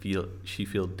booty she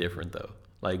feels different though.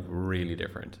 Like really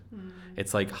different.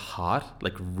 It's like hot,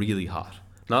 like really hot.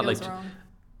 Not Feels like wrong.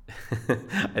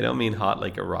 I don't mean hot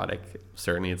like erotic.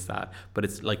 Certainly it's that, but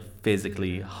it's like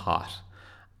physically hot,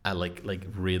 like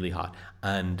really hot,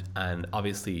 and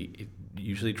obviously it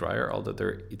usually drier. Although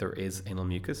there is anal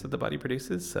mucus that the body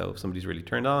produces, so if somebody's really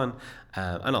turned on,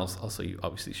 and also you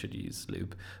obviously should use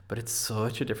lube. But it's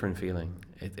such a different feeling.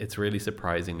 It's really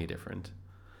surprisingly different.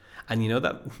 And you know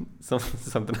that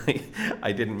something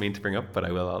I didn't mean to bring up, but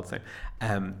I will also.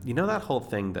 You know that whole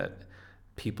thing that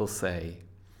people say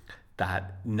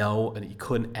that no, you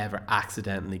couldn't ever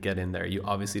accidentally get in there. You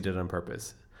obviously did it on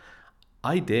purpose.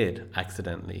 I did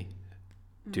accidentally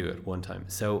do it one time.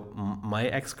 So my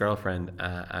ex-girlfriend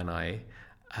and I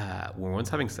were once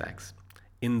having sex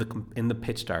in the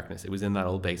pitch darkness. It was in that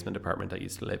old basement apartment I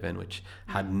used to live in, which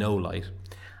had no light.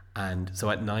 And so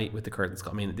at night with the curtains,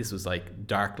 I mean, this was like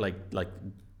dark, like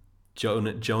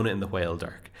Jonah in the whale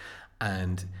dark.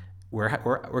 And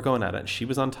we're going at it. She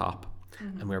was on top.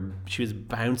 And she was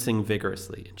bouncing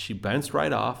vigorously, and she bounced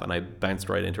right off, and I bounced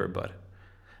right into her butt.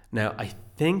 Now I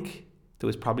think there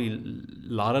was probably a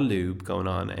lot of lube going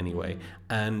on anyway,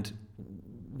 and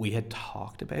we had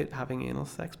talked about having anal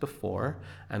sex before,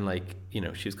 and like, you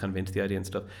know, she was kind of into the idea and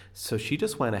stuff. So she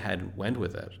just went ahead and went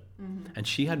with it, and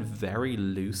she had very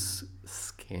loose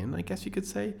skin, I guess you could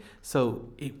say.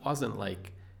 So it wasn't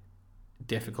like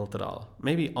difficult at all.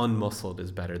 Maybe unmuscled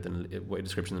is better than a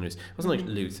description than loose. It wasn't like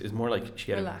loose. It was more like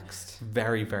she had Relaxed.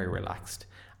 Very, very relaxed.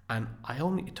 And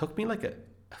it took me like a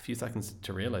few seconds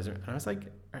to realize it. And I was like,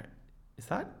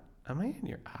 am I in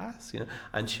your ass? You know?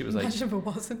 And she was Imagine like, if it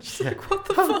wasn't. She's like, what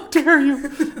the how fuck? dare you?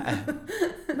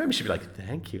 Maybe she'd be like,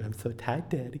 thank you. I'm so tight,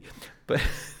 daddy. But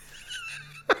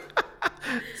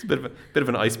it's a bit of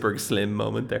an iceberg slim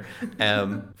moment there.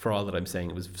 For all that I'm saying,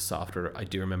 it was softer. I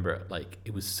do remember, like,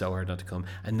 it was so hard not to come.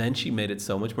 And then she made it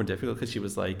so much more difficult because she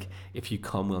was like, if you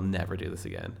come, we'll never do this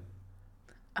again.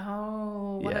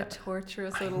 Oh, what a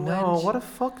torturous little No, wench. what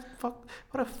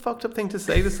a fucked up thing to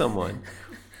say to someone.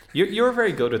 You're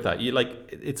very good at that. You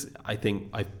like I think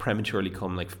I've prematurely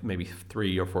come like maybe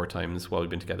 3 or 4 times while we've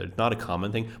been together. It's not a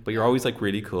common thing, but you're always like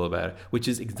really cool about it, which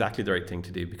is exactly the right thing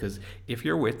to do. Because if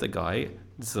you're with a guy,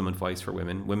 this is some advice for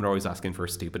women. Women are always asking for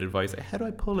stupid advice. How do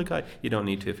I pull a guy? You don't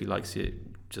need to. If he likes you,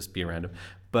 just be around him.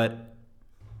 But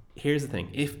here's the thing.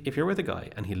 If you're with a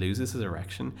guy and he loses his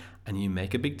erection and you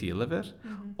make a big deal of it,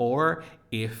 or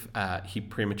if he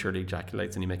prematurely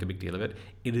ejaculates and you make a big deal of it,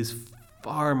 it is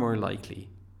far more likely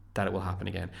that it will happen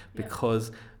again,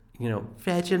 because you know,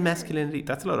 fragile masculinity,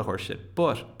 that's a lot of horseshit.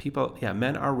 But people,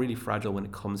 men are really fragile when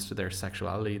it comes to their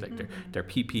sexuality, like their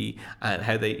PP and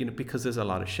how they, you know, because there's a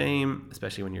lot of shame,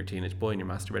 especially when you're a teenage boy and you're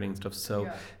masturbating and stuff.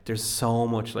 So there's so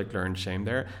much like learned shame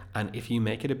there. And if you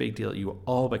make it a big deal, you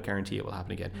all but guarantee it will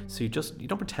happen again. So you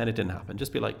don't pretend it didn't happen.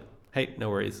 Just be like, hey,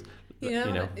 no worries. You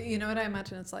know what I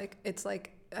imagine it's like? It's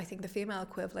like, I think the female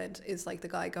equivalent is like the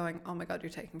guy going, oh my God,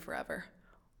 you're taking forever.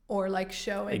 Or like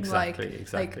showing exactly.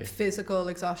 like physical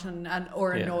exhaustion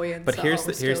or annoyance. But here's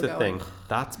the thing.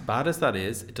 That's bad as that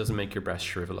is, it doesn't make your breast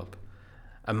shrivel up.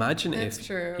 Imagine if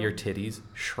your titties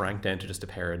shrank down to just a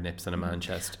pair of nips and a man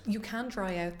chest. You can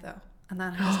dry out though, and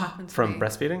that has happened to from me.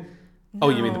 breastfeeding. No. Oh,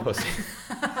 you mean the pussy?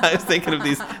 I was thinking of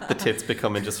the tits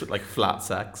becoming just like flat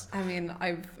sacks. I mean,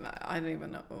 I don't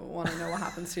even want to know what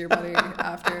happens to your body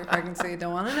after pregnancy.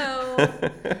 Don't want to know.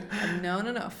 I've known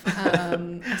enough. I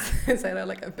say that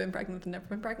like I've been pregnant and never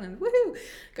been pregnant. Woohoo!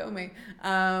 Go me.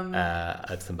 I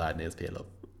have some bad news for you, love.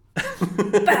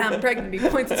 Bam! Pregnant. He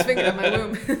points his finger at my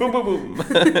womb. Boom, boom, boom.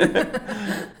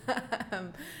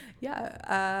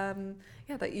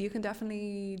 That you can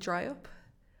definitely dry up.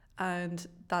 And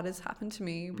that has happened to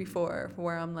me before,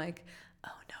 where I'm like,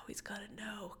 oh no, he's gotta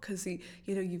know, because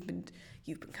you've been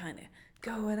kind of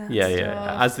going at stuff.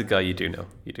 Yeah. As the guy, you do know,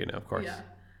 of course. Yeah.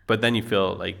 But then you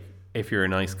feel like if you're a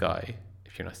nice guy,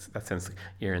 that sounds like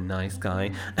you're a nice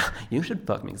guy. You should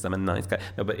fuck me because I'm a nice guy.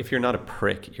 No, but if you're not a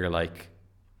prick, you're like,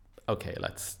 okay,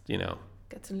 let's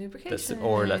get some lubrication,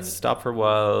 or let's stop for a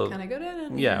while. Can I go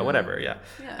down? Yeah, whatever. Yeah.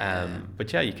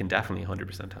 But yeah, you can definitely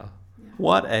 100% tell.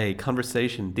 What a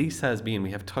conversation this has been. We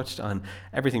have touched on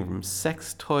everything from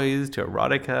sex toys to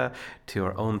erotica to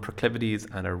our own proclivities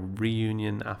and a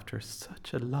reunion after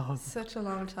such a long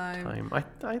time.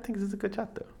 I think this is a good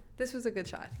chat though. This was a good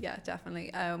chat. Yeah,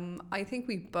 definitely. I think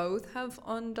we both have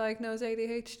undiagnosed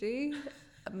ADHD.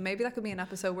 Maybe that could be an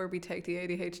episode where we take the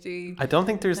ADHD. I don't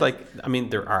think there's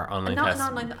there are online Not tests. an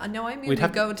online. No, I mean We'd we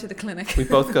have- go into the clinic. We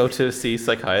both go to see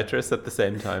psychiatrists at the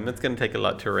same time. It's going to take a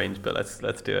lot to arrange, but let's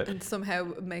do it. and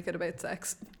somehow make it about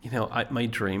sex. You know, my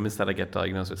dream is that I get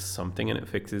diagnosed with something and it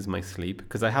fixes my sleep,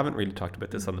 because I haven't really talked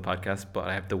about this on the podcast, but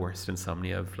I have the worst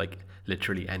insomnia of like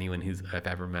literally anyone I've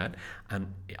ever met,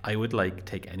 and I would like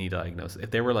take any diagnosis. If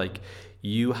they were like,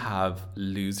 you have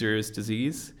loser's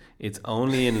disease, it's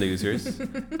only in losers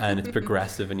and it's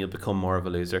progressive and you'll become more of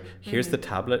a loser. Here's the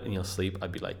tablet and you'll sleep.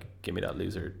 I'd be like, give me that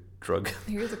loser drug.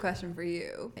 Here's a question for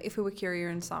you. If it would cure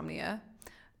your insomnia,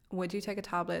 would you take a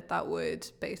tablet that would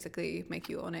basically make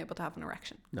you unable to have an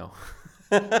erection? No.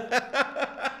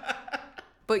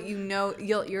 But you know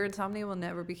your insomnia will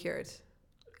never be cured.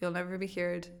 You'll never be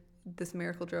cured. This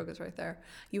miracle drug is right there.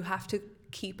 You have to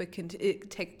keep it,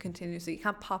 take it continuously. You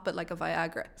can't pop it like a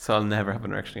Viagra. So I'll never have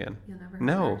an erection again. You'll never have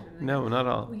No, an erection again. no, not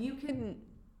at all. Well, you can,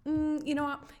 you know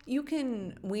what? You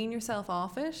can wean yourself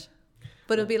off it,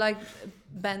 but it'll be like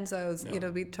benzos. No.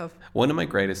 It'll be tough. One of my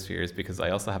greatest fears, because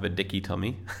I also have a dicky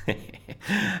tummy,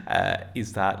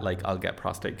 is that like I'll get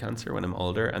prostate cancer when I'm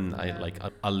older, and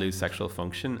I'll lose sexual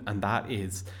function, and that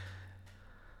is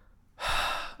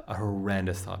a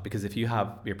horrendous thought. Because if you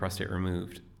have your prostate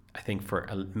removed, I think for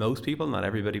most people, not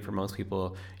everybody, for most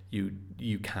people,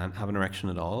 you can't have an erection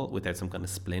at all without some kind of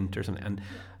splint or something. And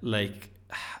like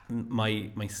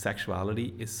my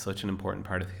sexuality is such an important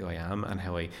part of who I am and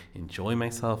how I enjoy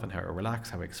myself and how I relax,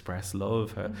 how I express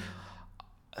love.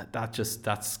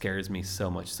 That scares me so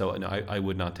much. So no, I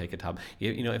would not take a tablet.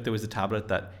 You know, if there was a tablet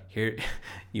that here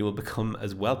you will become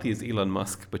as wealthy as Elon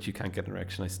Musk, but you can't get an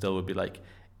erection, I still would be like,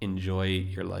 enjoy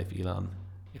your life, Elon.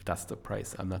 If that's the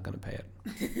price, I'm not going to pay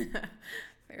it.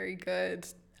 Very good.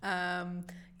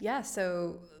 Yeah,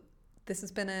 so this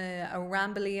has been a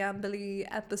rambly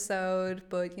episode,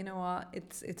 but you know what?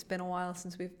 It's been a while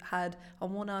since we've had a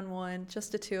one-on-one,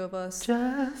 just the two of us.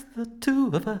 Just the two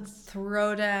of us.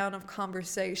 Throwdown of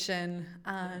conversation,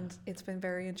 and it's been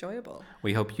very enjoyable.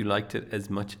 We hope you liked it as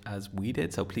much as we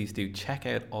did, so please do check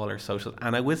out all our socials.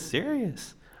 And I was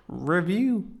serious.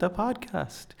 Review the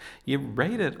podcast. You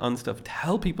rate it on stuff.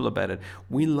 Tell people about it.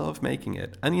 We love making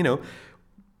it. And you know,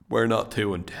 we're not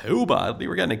doing too badly.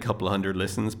 We're getting a couple of hundred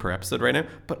listens per episode right now.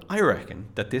 But I reckon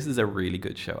that this is a really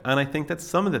good show. And I think that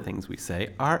some of the things we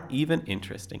say are even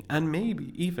interesting and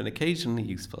maybe even occasionally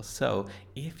useful. So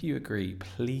if you agree,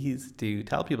 please do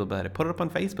tell people about it. Put it up on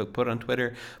Facebook, put it on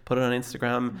Twitter, put it on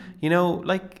Instagram. You know,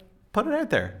 like, put it out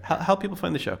there. Help people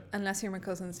find the show. Unless you're my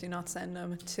cousins, do not send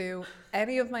them to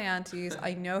any of my aunties.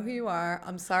 I know who you are.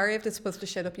 I'm sorry if it's supposed to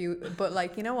shit up you, but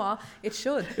like, you know what? It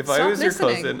should. If Stop I was listening.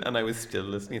 your cousin and I was still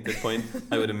listening at this point,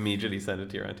 I would immediately send it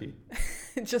to your auntie.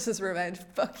 Just as revenge.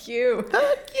 Fuck you.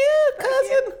 Fuck you,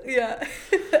 cousin. Yeah.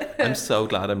 I'm so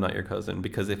glad I'm not your cousin,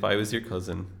 because if I was your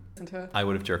cousin, Listen to it. I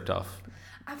would have jerked off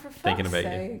For thinking fuck's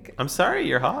about sake. you. I'm sorry,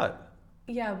 you're hot.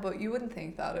 Yeah, but you wouldn't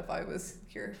think that if I was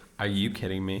your... Are you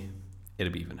kidding me?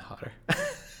 It'd be even hotter.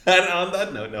 And on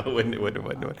that note, no, it wouldn't.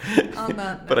 On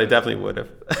that But I definitely would have.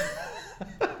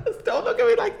 Don't look at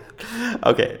me like that.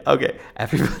 Okay.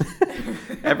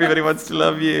 Everybody wants to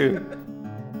love you.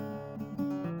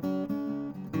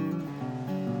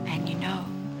 And you know,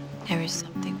 there is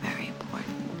something very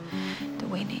important that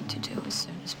we need to do as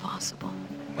soon as possible.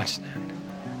 What's that?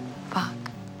 Fuck.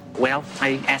 Well,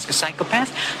 I ask a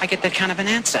psychopath, I get that kind of an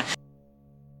answer.